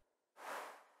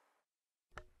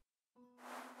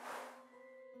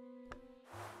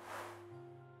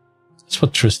 Let's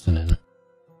put Tristan in.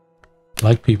 I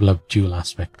like people have dual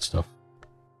aspect stuff.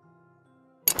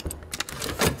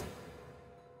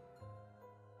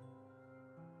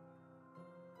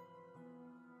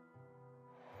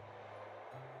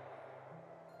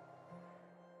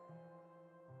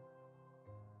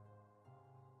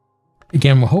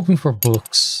 Again, we're hoping for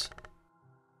books.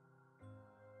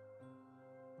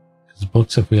 Because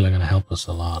books I feel are going to help us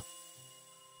a lot.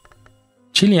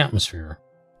 Chilly atmosphere.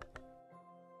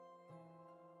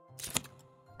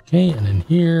 Okay, and in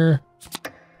here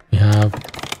we have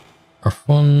our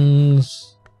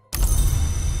funds.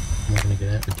 We're going to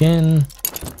get out again.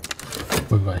 What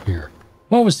have we got here?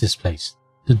 What was this place?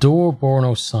 The door bore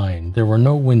no sign. There were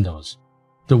no windows.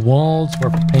 The walls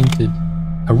were painted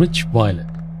a rich violet.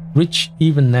 Rich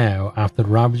even now after the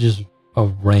ravages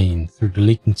of rain through the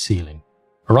leaking ceiling.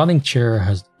 A rotting chair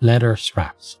has leather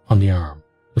straps on the arm.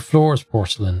 The floor is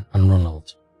porcelain and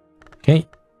runneled. Okay,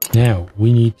 now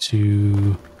we need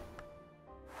to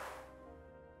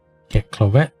get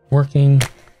Clovette working.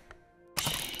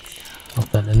 Pop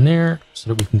that in there so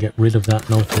that we can get rid of that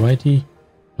notoriety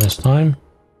last time.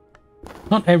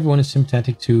 Not everyone is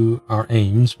sympathetic to our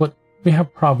aims, but we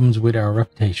have problems with our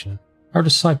reputation. Our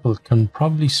disciple can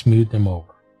probably smooth them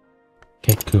over.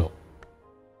 Okay, cool.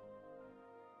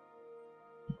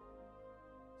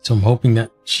 So I'm hoping that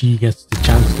she gets the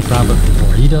chance to grab it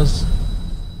before he does.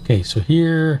 Okay, so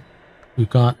here we've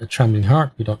got a trembling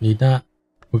heart. We don't need that.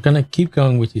 We're going to keep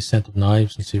going with the scent of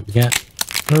knives and see what we get.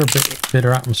 Another bit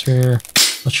bitter atmosphere.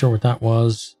 Not sure what that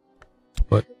was,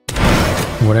 but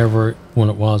whatever one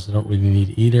it was, I don't really need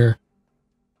it either.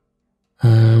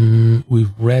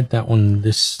 We've read that one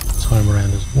this time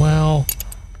around as well.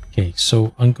 Okay,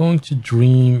 so I'm going to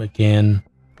dream again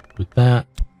with that.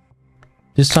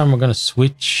 This time we're going to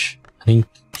switch, I think.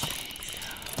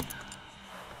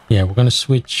 Yeah, we're going to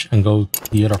switch and go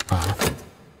the other path.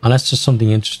 Unless there's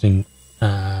something interesting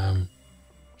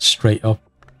straight up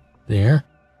there.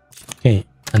 Okay,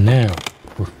 and now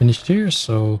we're finished here.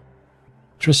 So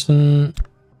Tristan,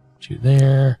 put you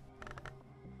there.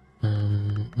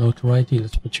 Notoriety,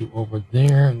 let's put you over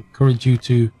there. Encourage you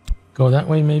to go that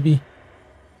way maybe.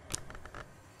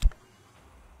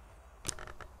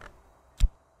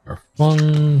 Our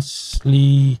funds,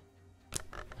 Lee,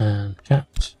 and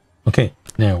Cat. Okay,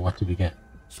 now what do we get?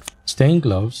 Stained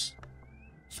gloves,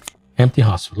 empty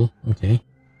hospital, okay.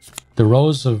 The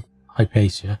Rose of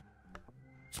Hypatia,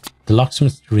 the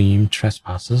Locksmith's Dream,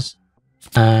 Trespasses,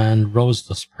 and Rose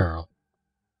Dust Pearl.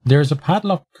 There's a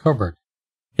padlock cupboard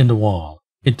in the wall.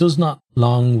 It does not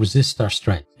long resist our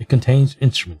strength. It contains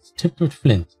instruments tipped with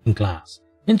flint and glass.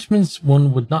 Instruments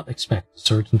one would not expect a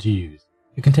surgeon to use.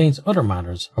 It contains other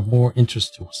matters of more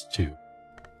interest to us too.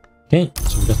 Okay,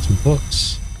 so we've got some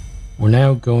books. We're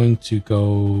now going to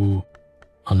go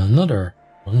on another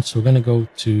one. So we're going to go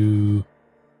to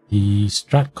the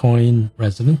Stratcoin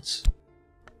residence.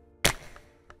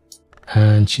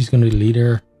 And she's going to be the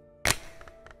leader.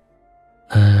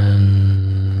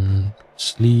 And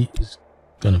Slee is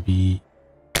going to be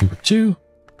number 2. And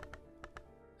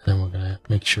then we're going to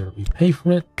make sure we pay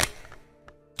for it.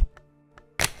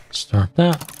 Start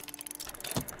that.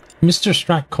 Mr.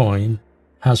 Stratcoin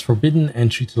has forbidden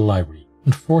entry to the library.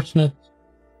 Unfortunate.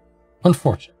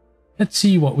 Let's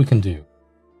see what we can do.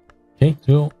 Okay,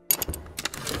 cool.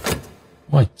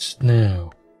 Right,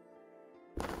 now.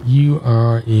 You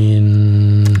are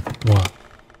in what?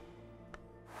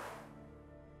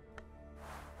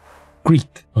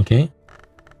 Greek, okay.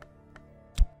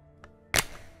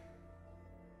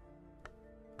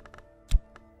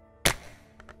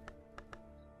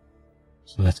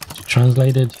 So let's get you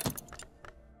translated.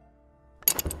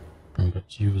 And we've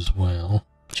got you as well.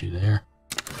 Put you there.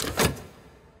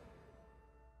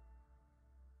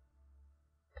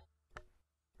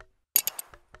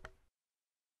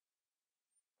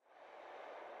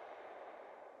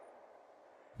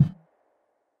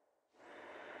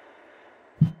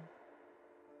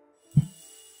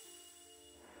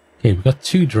 Okay, we've got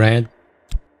 2 dread.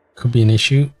 Could be an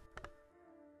issue.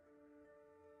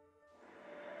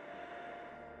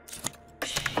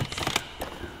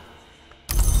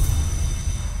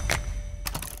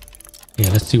 Yeah,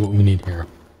 let's see what we need here.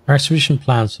 Are sufficient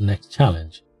plans for the next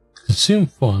challenge? Consume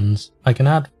funds. I can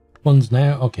add funds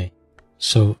now. Okay,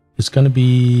 so it's going to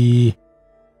be...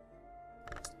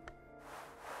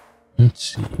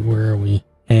 Let's see, where are we?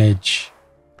 Edge.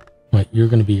 Right, you're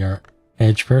going to be our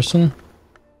edge person.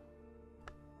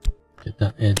 Get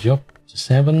that edge up to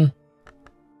 7.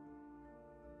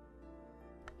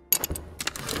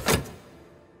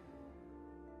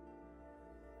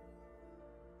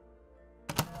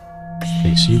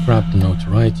 Okay, so you grab the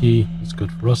notoriety. That's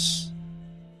good for us.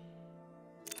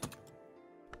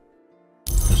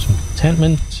 There's some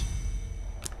contentment.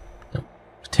 That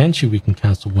potentially we can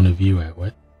cancel one of you out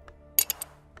with.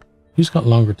 Who's got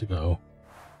longer to go?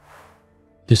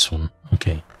 This one.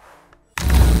 Okay.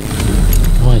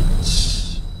 Right.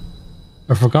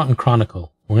 A Forgotten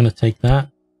Chronicle. We're going to take that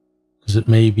because it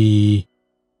may be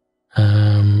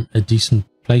a decent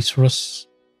place for us.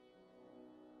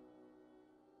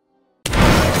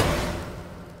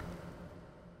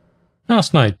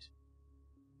 Last night,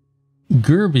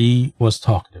 Gerby was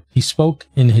talkative. He spoke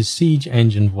in his siege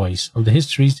engine voice of the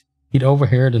histories he'd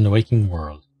overheard in the waking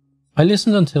world. I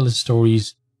listened until his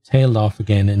stories tailed off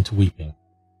again into weeping.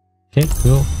 Okay,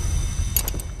 cool.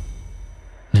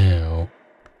 Now,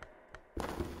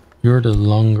 you're the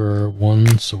longer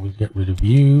one, so we'll get rid of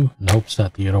you in hopes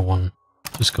that the other one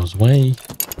just goes away.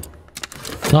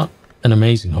 Not an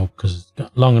amazing hope, because it's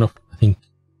got long enough, I think,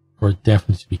 for it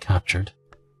definitely to be captured.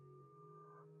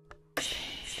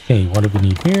 Okay, what do we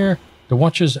need here? The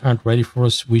Watchers aren't ready for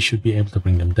us. We should be able to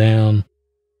bring them down.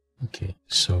 Okay,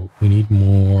 so we need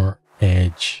more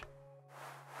edge.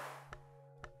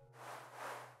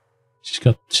 She's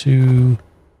got 2.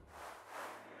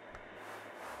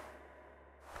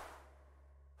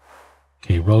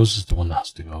 Okay, Rose is the one that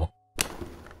has to go. There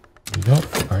we go.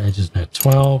 Our edge is now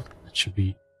 12. That should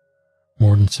be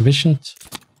more than sufficient.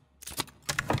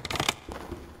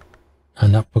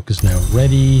 And that book is now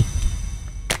ready.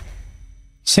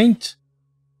 Saint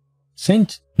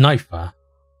Naifa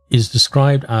is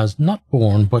described as not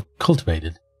born but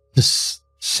cultivated. The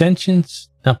sentience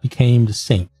that became the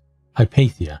saint,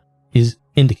 Hypatia,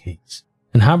 indicates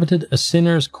inhabited a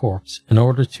sinner's corpse in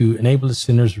order to enable the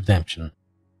sinner's redemption.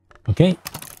 Okay.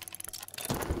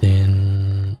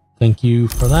 Then thank you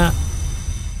for that.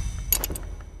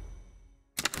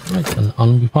 Right, and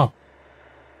on we pop.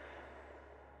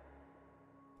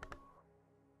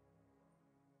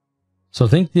 So I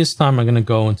think this time I'm going to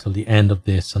go until the end of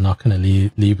this. I'm not going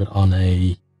to leave it on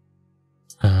a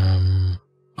on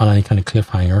any kind of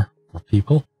cliffhanger for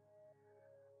people.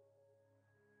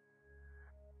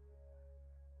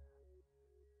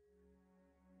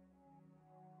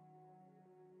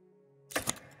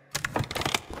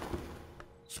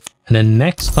 And then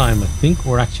next time I think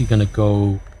we're actually going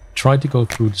to try to go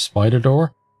through the spider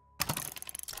door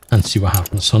and see what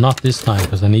happens. So not this time,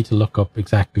 because I need to look up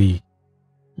exactly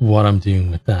what I'm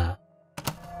doing with that.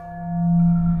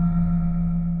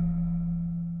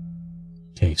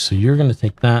 Okay, so you're going to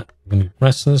take that. You're going to get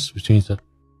restless, which means that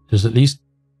there's at least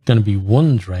going to be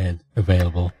 1 dread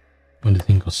available when the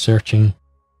thing goes searching.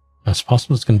 Now, it's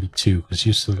possible it's going to be 2 because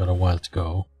you've still got a while to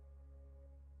go.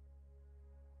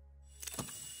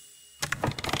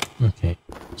 Okay,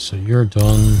 so you're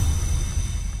done.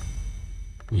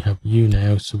 We have you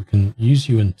now, so we can use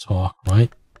you and talk,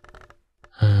 right?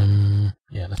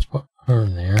 Yeah, let's put her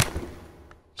in there.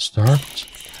 Start.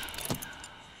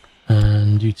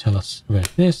 And you tell us about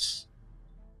this.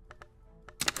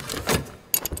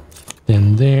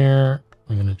 Then there,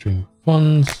 I'm going to drink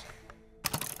funds.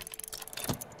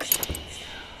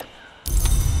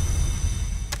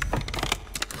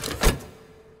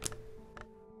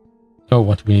 Oh,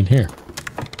 what do we need here?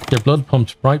 Their blood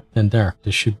pumps bright and dark.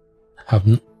 They should have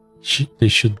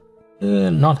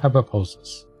not have opposed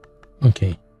us.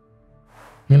 Okay.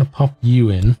 I'm gonna pop you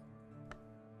in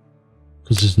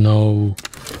because there's no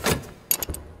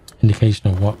indication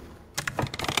of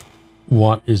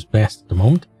what is best at the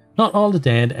moment. Not all the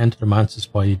dead enter the mantis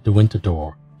by the winter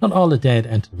door. Not all the dead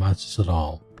enter the mantis at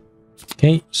all.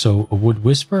 Okay, so a wood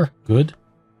whisper, good.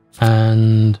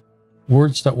 And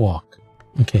words that walk.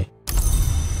 Okay.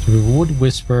 So we have a wood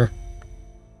whisper.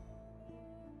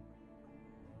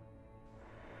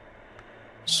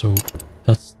 So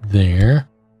that's there.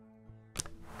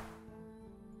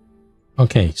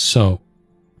 Okay, so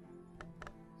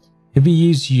if we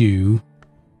use you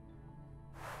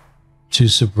to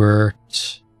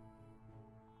subvert,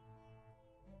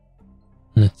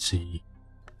 let's see.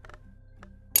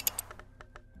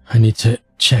 I need to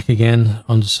check again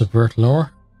on the subvert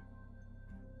lore.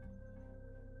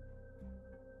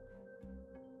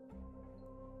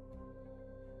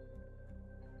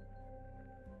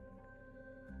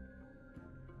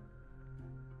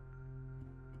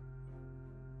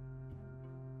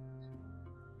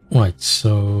 Right,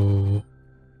 so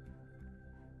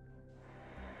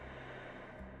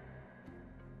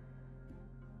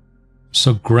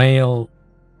Grail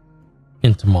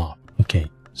into mob. Okay,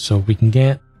 so we can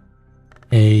get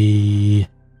your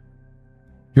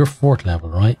 4th level,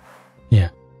 right? Yeah.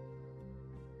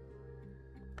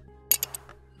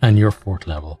 And your 4th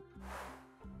level.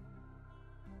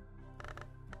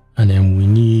 And then we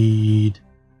need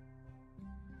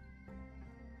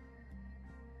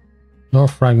Lore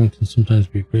fragment can sometimes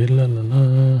be great. La, la,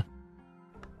 la.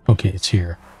 Okay, it's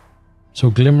here. So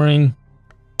glimmering.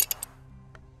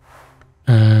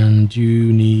 And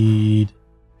you need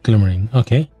glimmering.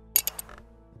 Okay.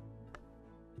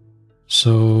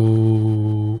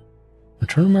 So I'm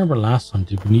trying to remember last time.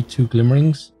 Did we need 2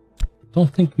 glimmerings?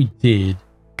 Don't think we did,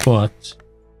 but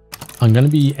I'm going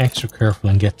to be extra careful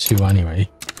and get 2 anyway.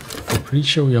 I'm pretty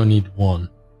sure we only need 1.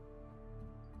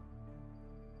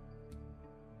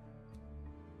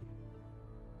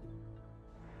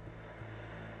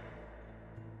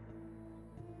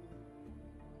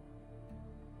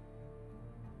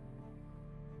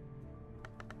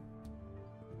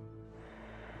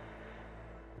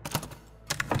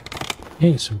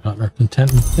 Okay, so we've got our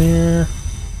contentment there.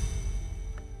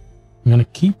 I'm going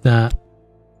to keep that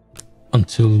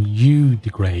until you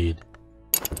degrade.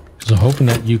 Because I'm hoping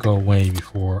that you go away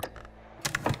before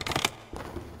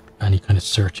any kind of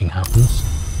searching happens.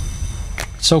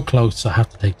 It's so close, I have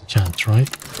to take the chance, right?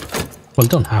 Well, I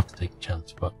don't have to take the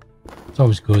chance, but it's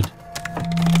always good.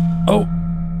 Oh!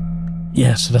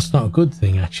 Yeah, so that's not a good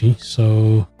thing, actually.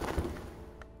 So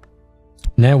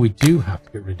now we do have to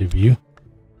get rid of you.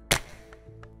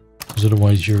 Because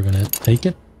otherwise you're going to take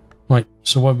it. Right,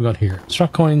 so what have we got here?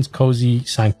 Strathcoin's Cozy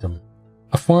Sanctum.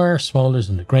 A fire smolders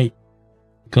in the grate.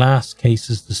 Glass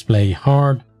cases display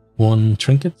hard-won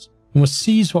trinkets. We must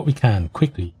seize what we can,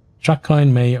 quickly.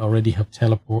 Strathcoin may already have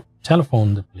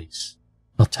telephoned the police.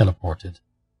 Not teleported.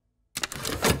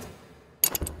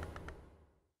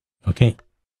 Okay.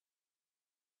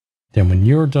 Then when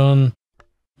you're done,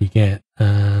 we get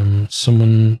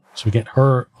someone... So we get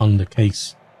her on the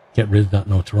case. Get rid of that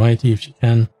notoriety if she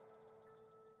can.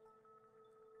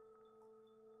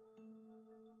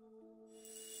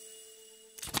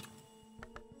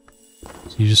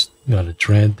 So you just got a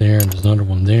dread there, and there's another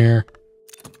one there.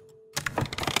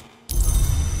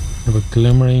 Have a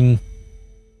glimmering.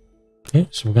 Okay,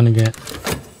 so we're gonna get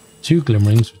 2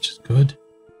 glimmerings, which is good.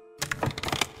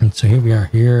 And so here we are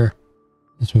here.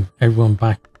 Let's move everyone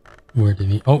back where they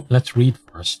need. Oh, let's read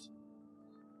first.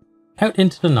 Out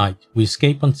into the night, we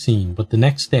escape unseen, but the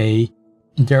next day,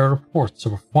 there are reports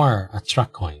of a fire at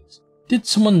Strathcoin's. Did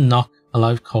someone knock a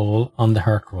live coal on the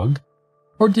hearth rug?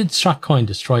 Or did Strathcoin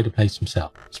destroy the place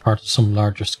himself as part of some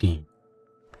larger scheme?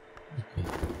 Okay,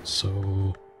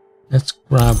 so let's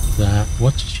grab that.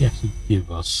 What did she actually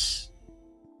give us?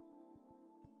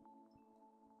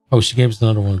 Oh, she gave us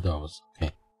another one of those.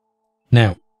 Okay.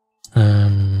 Now,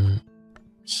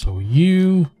 so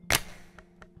you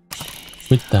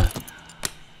with that.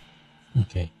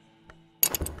 Okay.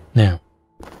 Now,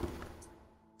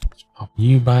 let's pop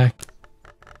you back.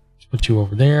 Let's put you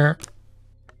over there.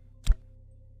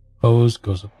 Bose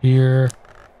goes up here.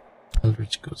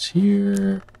 Eldritch goes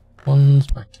here. One's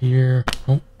back here.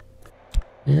 Oh,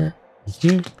 here. Thank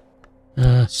you.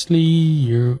 Slee,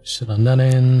 you sit on that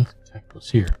end. That goes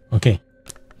here. Okay.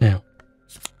 Now,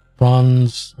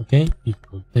 bronze. Okay, you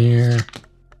go there.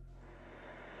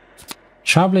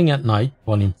 Traveling at Night,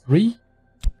 Volume 3.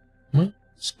 Right,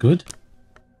 it's good.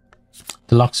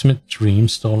 The Locksmith Dream,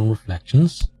 Stolen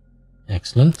Reflections.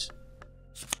 Excellent.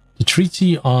 The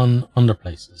Treaty on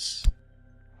Underplaces.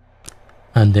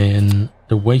 And then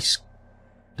the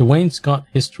Wainscot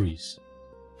Histories.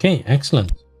 Okay,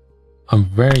 excellent. I'm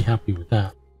very happy with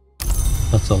that.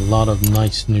 That's a lot of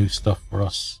nice new stuff for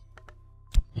us.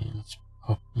 Okay, let's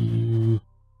pop you.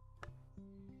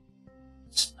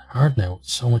 It's hard now with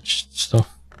so much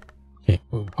stuff. Okay,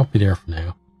 we'll pop you there for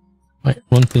now. Right,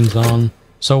 run things on.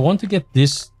 So I want to get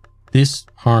this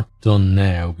part done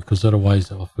now, because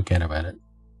otherwise I'll forget about it.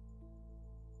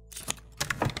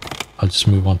 I'll just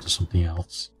move on to something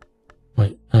else.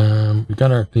 Right, we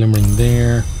got our glimmering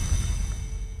there.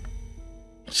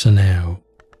 So now,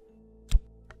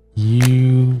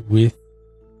 you with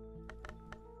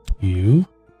you.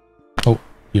 Oh,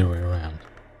 the other way around.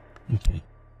 Okay.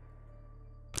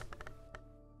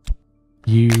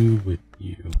 You with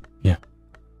you. Yeah.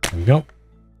 There we go.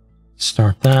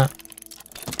 Start that.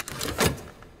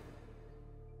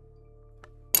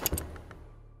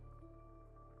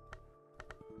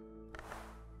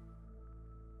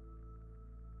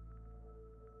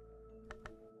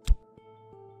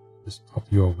 Just pop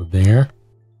you over there.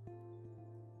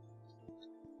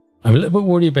 I'm a little bit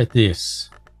worried about this,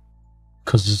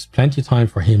 because there's plenty of time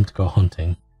for him to go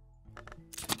hunting.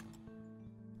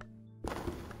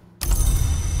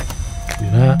 Do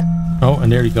that. Oh,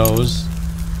 and there he goes.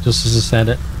 Just as I said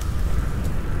it.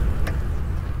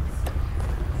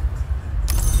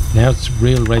 Now it's a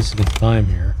real race against time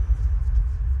here.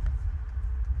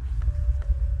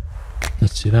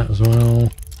 Let's see that as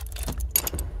well.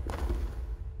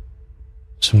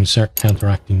 So we start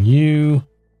counteracting you.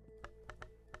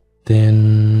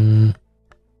 Then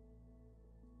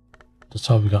that's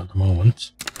all we got at the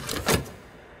moment.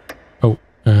 Oh,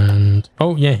 and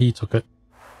oh yeah, he took it.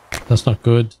 That's not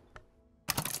good.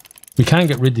 We can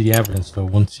get rid of the evidence though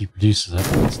once he produces it,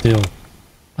 but still,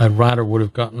 I'd rather would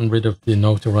have gotten rid of the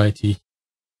notoriety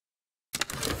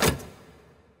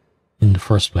in the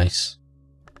first place.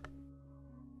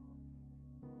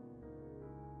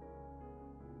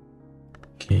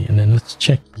 Okay, and then let's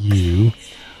check you.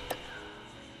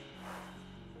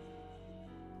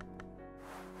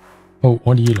 Oh,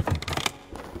 what are you looking for?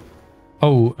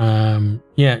 Oh,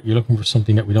 yeah, you're looking for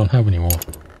something that we don't have anymore.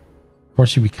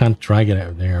 Unfortunately, we can't drag it out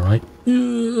of there, right?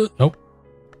 Nope.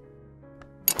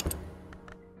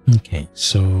 Okay,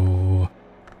 so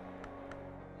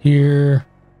here.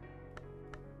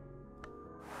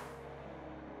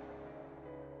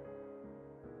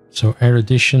 So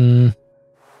erudition.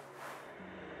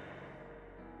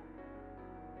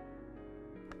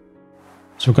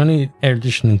 So we're going to need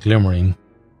erudition and glimmering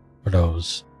for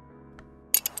those.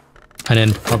 And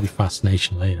then probably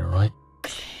fascination later, right?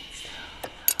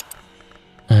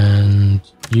 And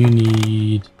you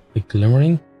need the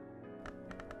glimmering.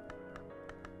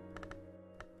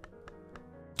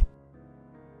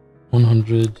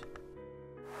 $100.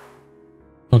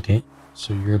 Okay,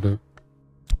 so you're the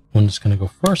one that's going to go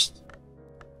first.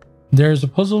 There's a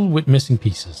puzzle with missing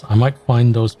pieces. I might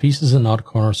find those pieces in odd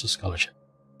corners of scholarship.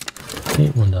 Okay,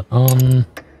 run that on.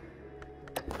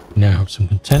 We now have some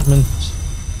contentment.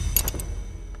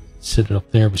 Sit it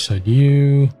up there beside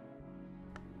you.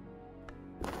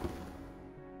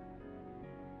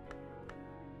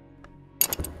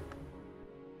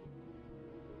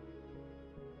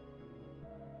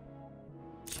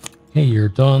 Okay, you're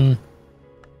done.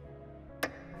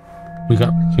 We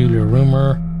got peculiar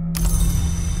rumor.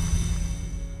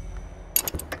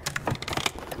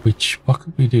 Which, what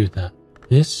could we do with that?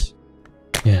 This?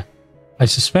 Yeah. I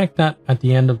suspect that at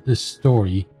the end of this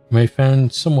story, you may find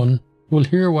someone who will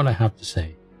hear what I have to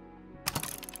say.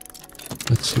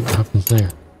 Let's see what happens there.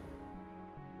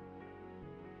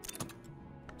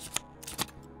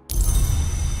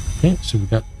 Okay, so we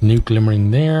got new glimmering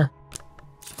there.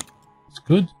 It's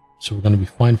good. So we're going to be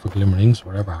fine for glimmerings,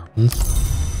 whatever happens.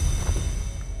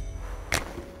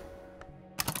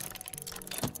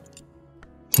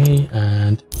 Okay,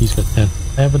 and he's got 10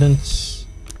 evidence.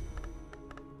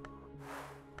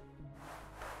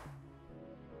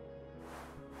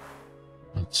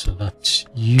 Right, so that's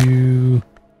you.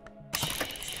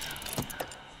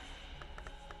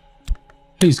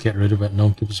 Please get rid of it and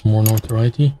don't give us more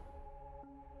notoriety.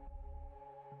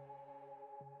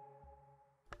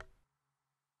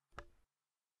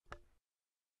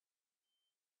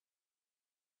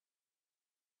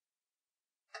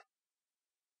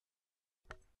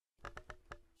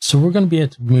 So we're going to be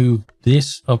able to move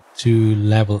this up to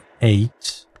level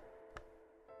 8,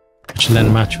 which will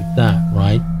then match with that,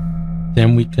 right?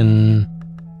 Then we can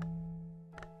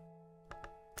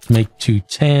make 2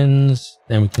 10s,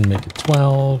 then we can make a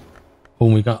 12.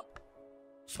 Boom, we got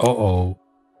Uh-oh.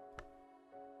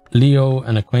 Leo,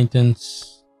 an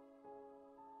acquaintance.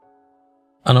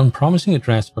 An unpromising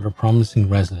address, but a promising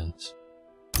residence.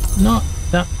 Not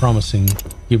that promising,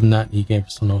 given that he gave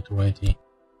us some notoriety.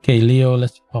 Okay, Leo,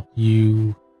 let's pop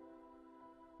you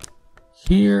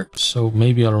here. So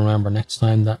maybe I'll remember next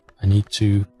time that I need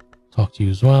to talk to you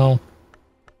as well.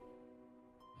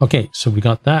 Okay, so we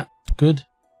got that. Good.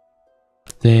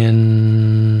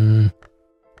 Then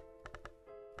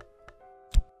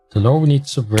the lore we need to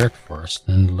subvert first,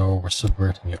 and the lore we're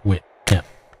subverting it with. Yeah.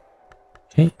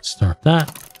 Okay, start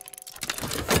that.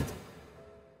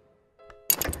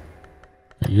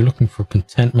 You're looking for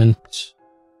contentment.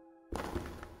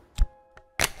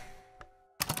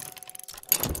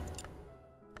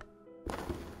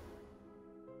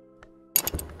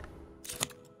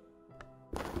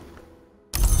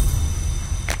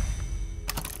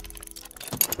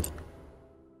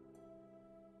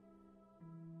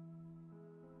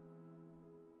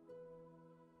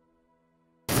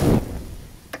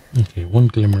 Okay, one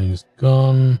glimmering is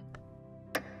gone.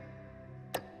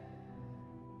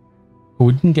 Oh,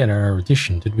 we didn't get our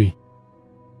erudition, did we?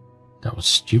 That was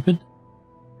stupid.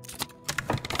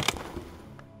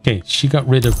 Okay, she got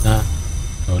rid of that.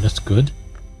 Oh, that's good.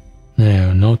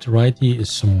 Now, notoriety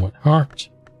is somewhat hard.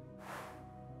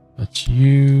 That's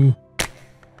you.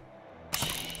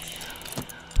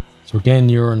 So again,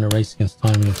 you're in a race against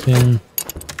time against him.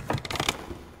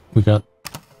 We got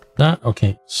that.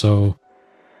 Okay, so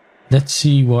let's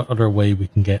see what other way we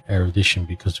can get erudition,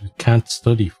 because we can't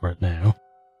study for it now.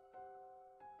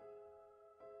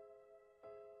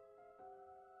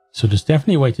 So there's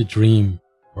definitely a way to dream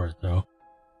for it though.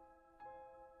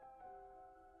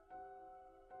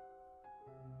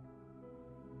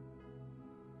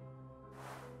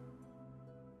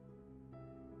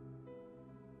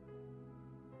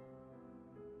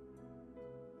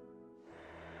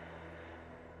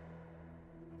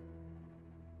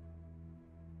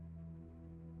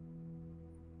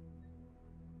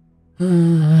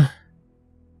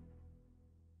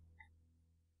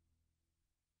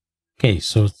 Okay,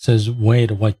 so it says way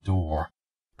the white door.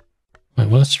 Right,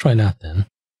 well, let's try that then.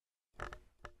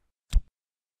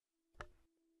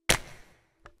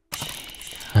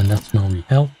 And that's normally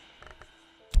help.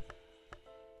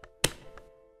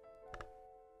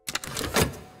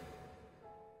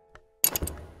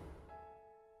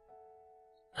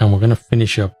 And we're going to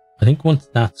finish up. I think once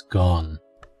that's gone,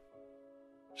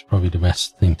 it's probably the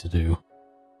best thing to do.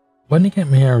 Why didn't I get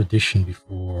my erudition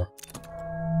before?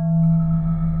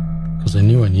 Because I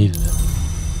knew I needed it.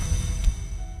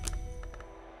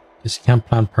 Guess you can't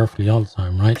plan perfectly all the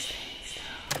time, right?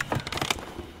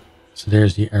 So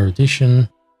there's the erudition.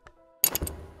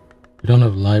 We don't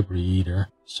have a library either,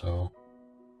 so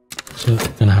we're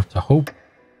gonna have to hope.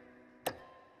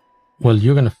 Well,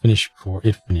 you're gonna finish before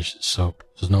it finishes, so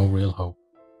there's no real hope.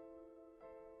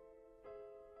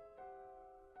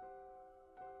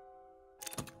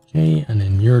 Okay, and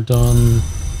then you're done.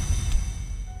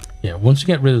 Yeah, once you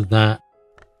get rid of that,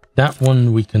 that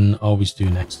one we can always do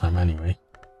next time anyway,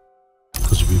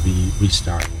 because we'll be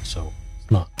restarting, so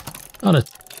it's not a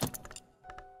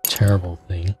terrible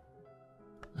thing.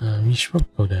 You should probably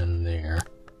go down there.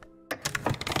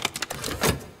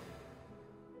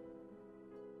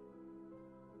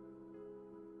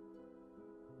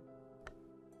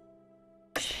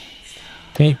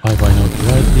 Okay, bye-bye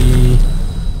notoriety.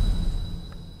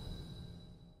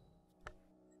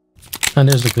 And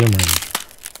there's a glimmering.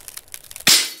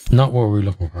 Not what we were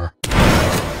looking for.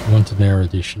 We wanted an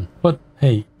erudition. But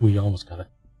hey, we almost got it.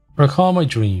 Recall my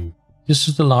dream. This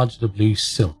was the lodge of the blue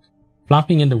silk,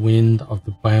 flapping in the wind of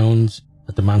the bounds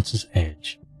at the manse's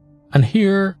edge. And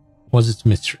here was its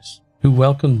mistress, who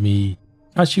welcomed me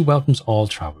as she welcomes all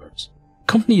travellers.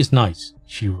 Company is nice,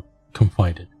 she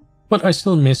confided, but I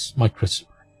still miss my Christopher.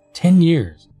 10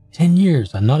 years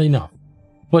and not enough.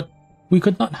 But we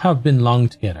could not have been long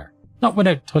together, not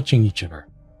without touching each other.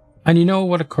 And you know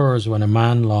what occurs when a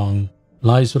man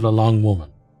lies with a long woman.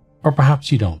 Or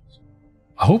perhaps you don't.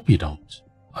 I hope you don't.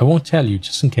 I won't tell you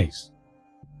just in case.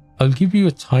 I'll give you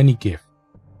a tiny gift.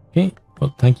 Okay,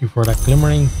 well, thank you for that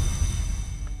glimmering.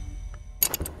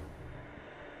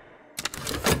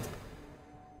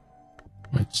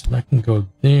 Right, so that can go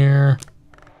there.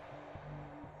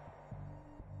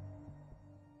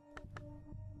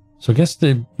 So I guess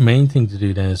the main thing to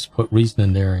do then is put reason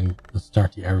in there and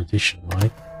start the erudition,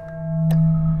 right?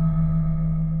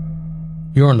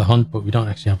 You're on the hunt, but we don't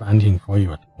actually have anything for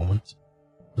you at the moment.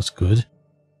 That's good.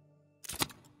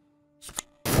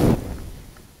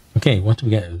 Okay, what do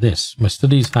we get out of this? My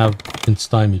studies have been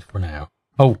stymied for now.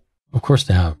 Oh, of course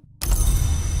they have.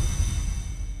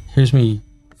 Here's me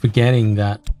forgetting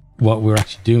that what we're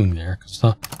actually doing there.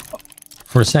 Because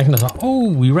for a second I thought,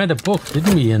 oh, we read a book,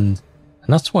 didn't we? And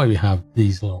that's why we have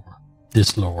these lore.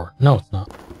 This lore. No, it's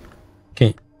not.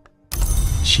 Okay.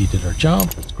 She did her job.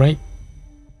 That's great.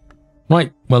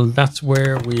 Right. Well, that's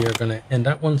where we are going to end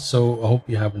that one. So I hope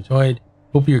you have enjoyed.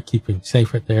 Hope you're keeping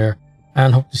safe out there.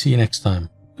 And hope to see you next time.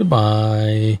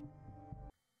 Goodbye.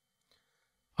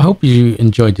 I hope you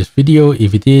enjoyed this video.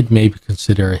 If you did, maybe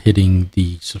consider hitting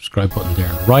the subscribe button there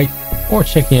on the right, or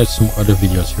checking out some other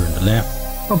videos here on the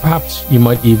left, or perhaps you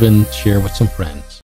might even share with some friends.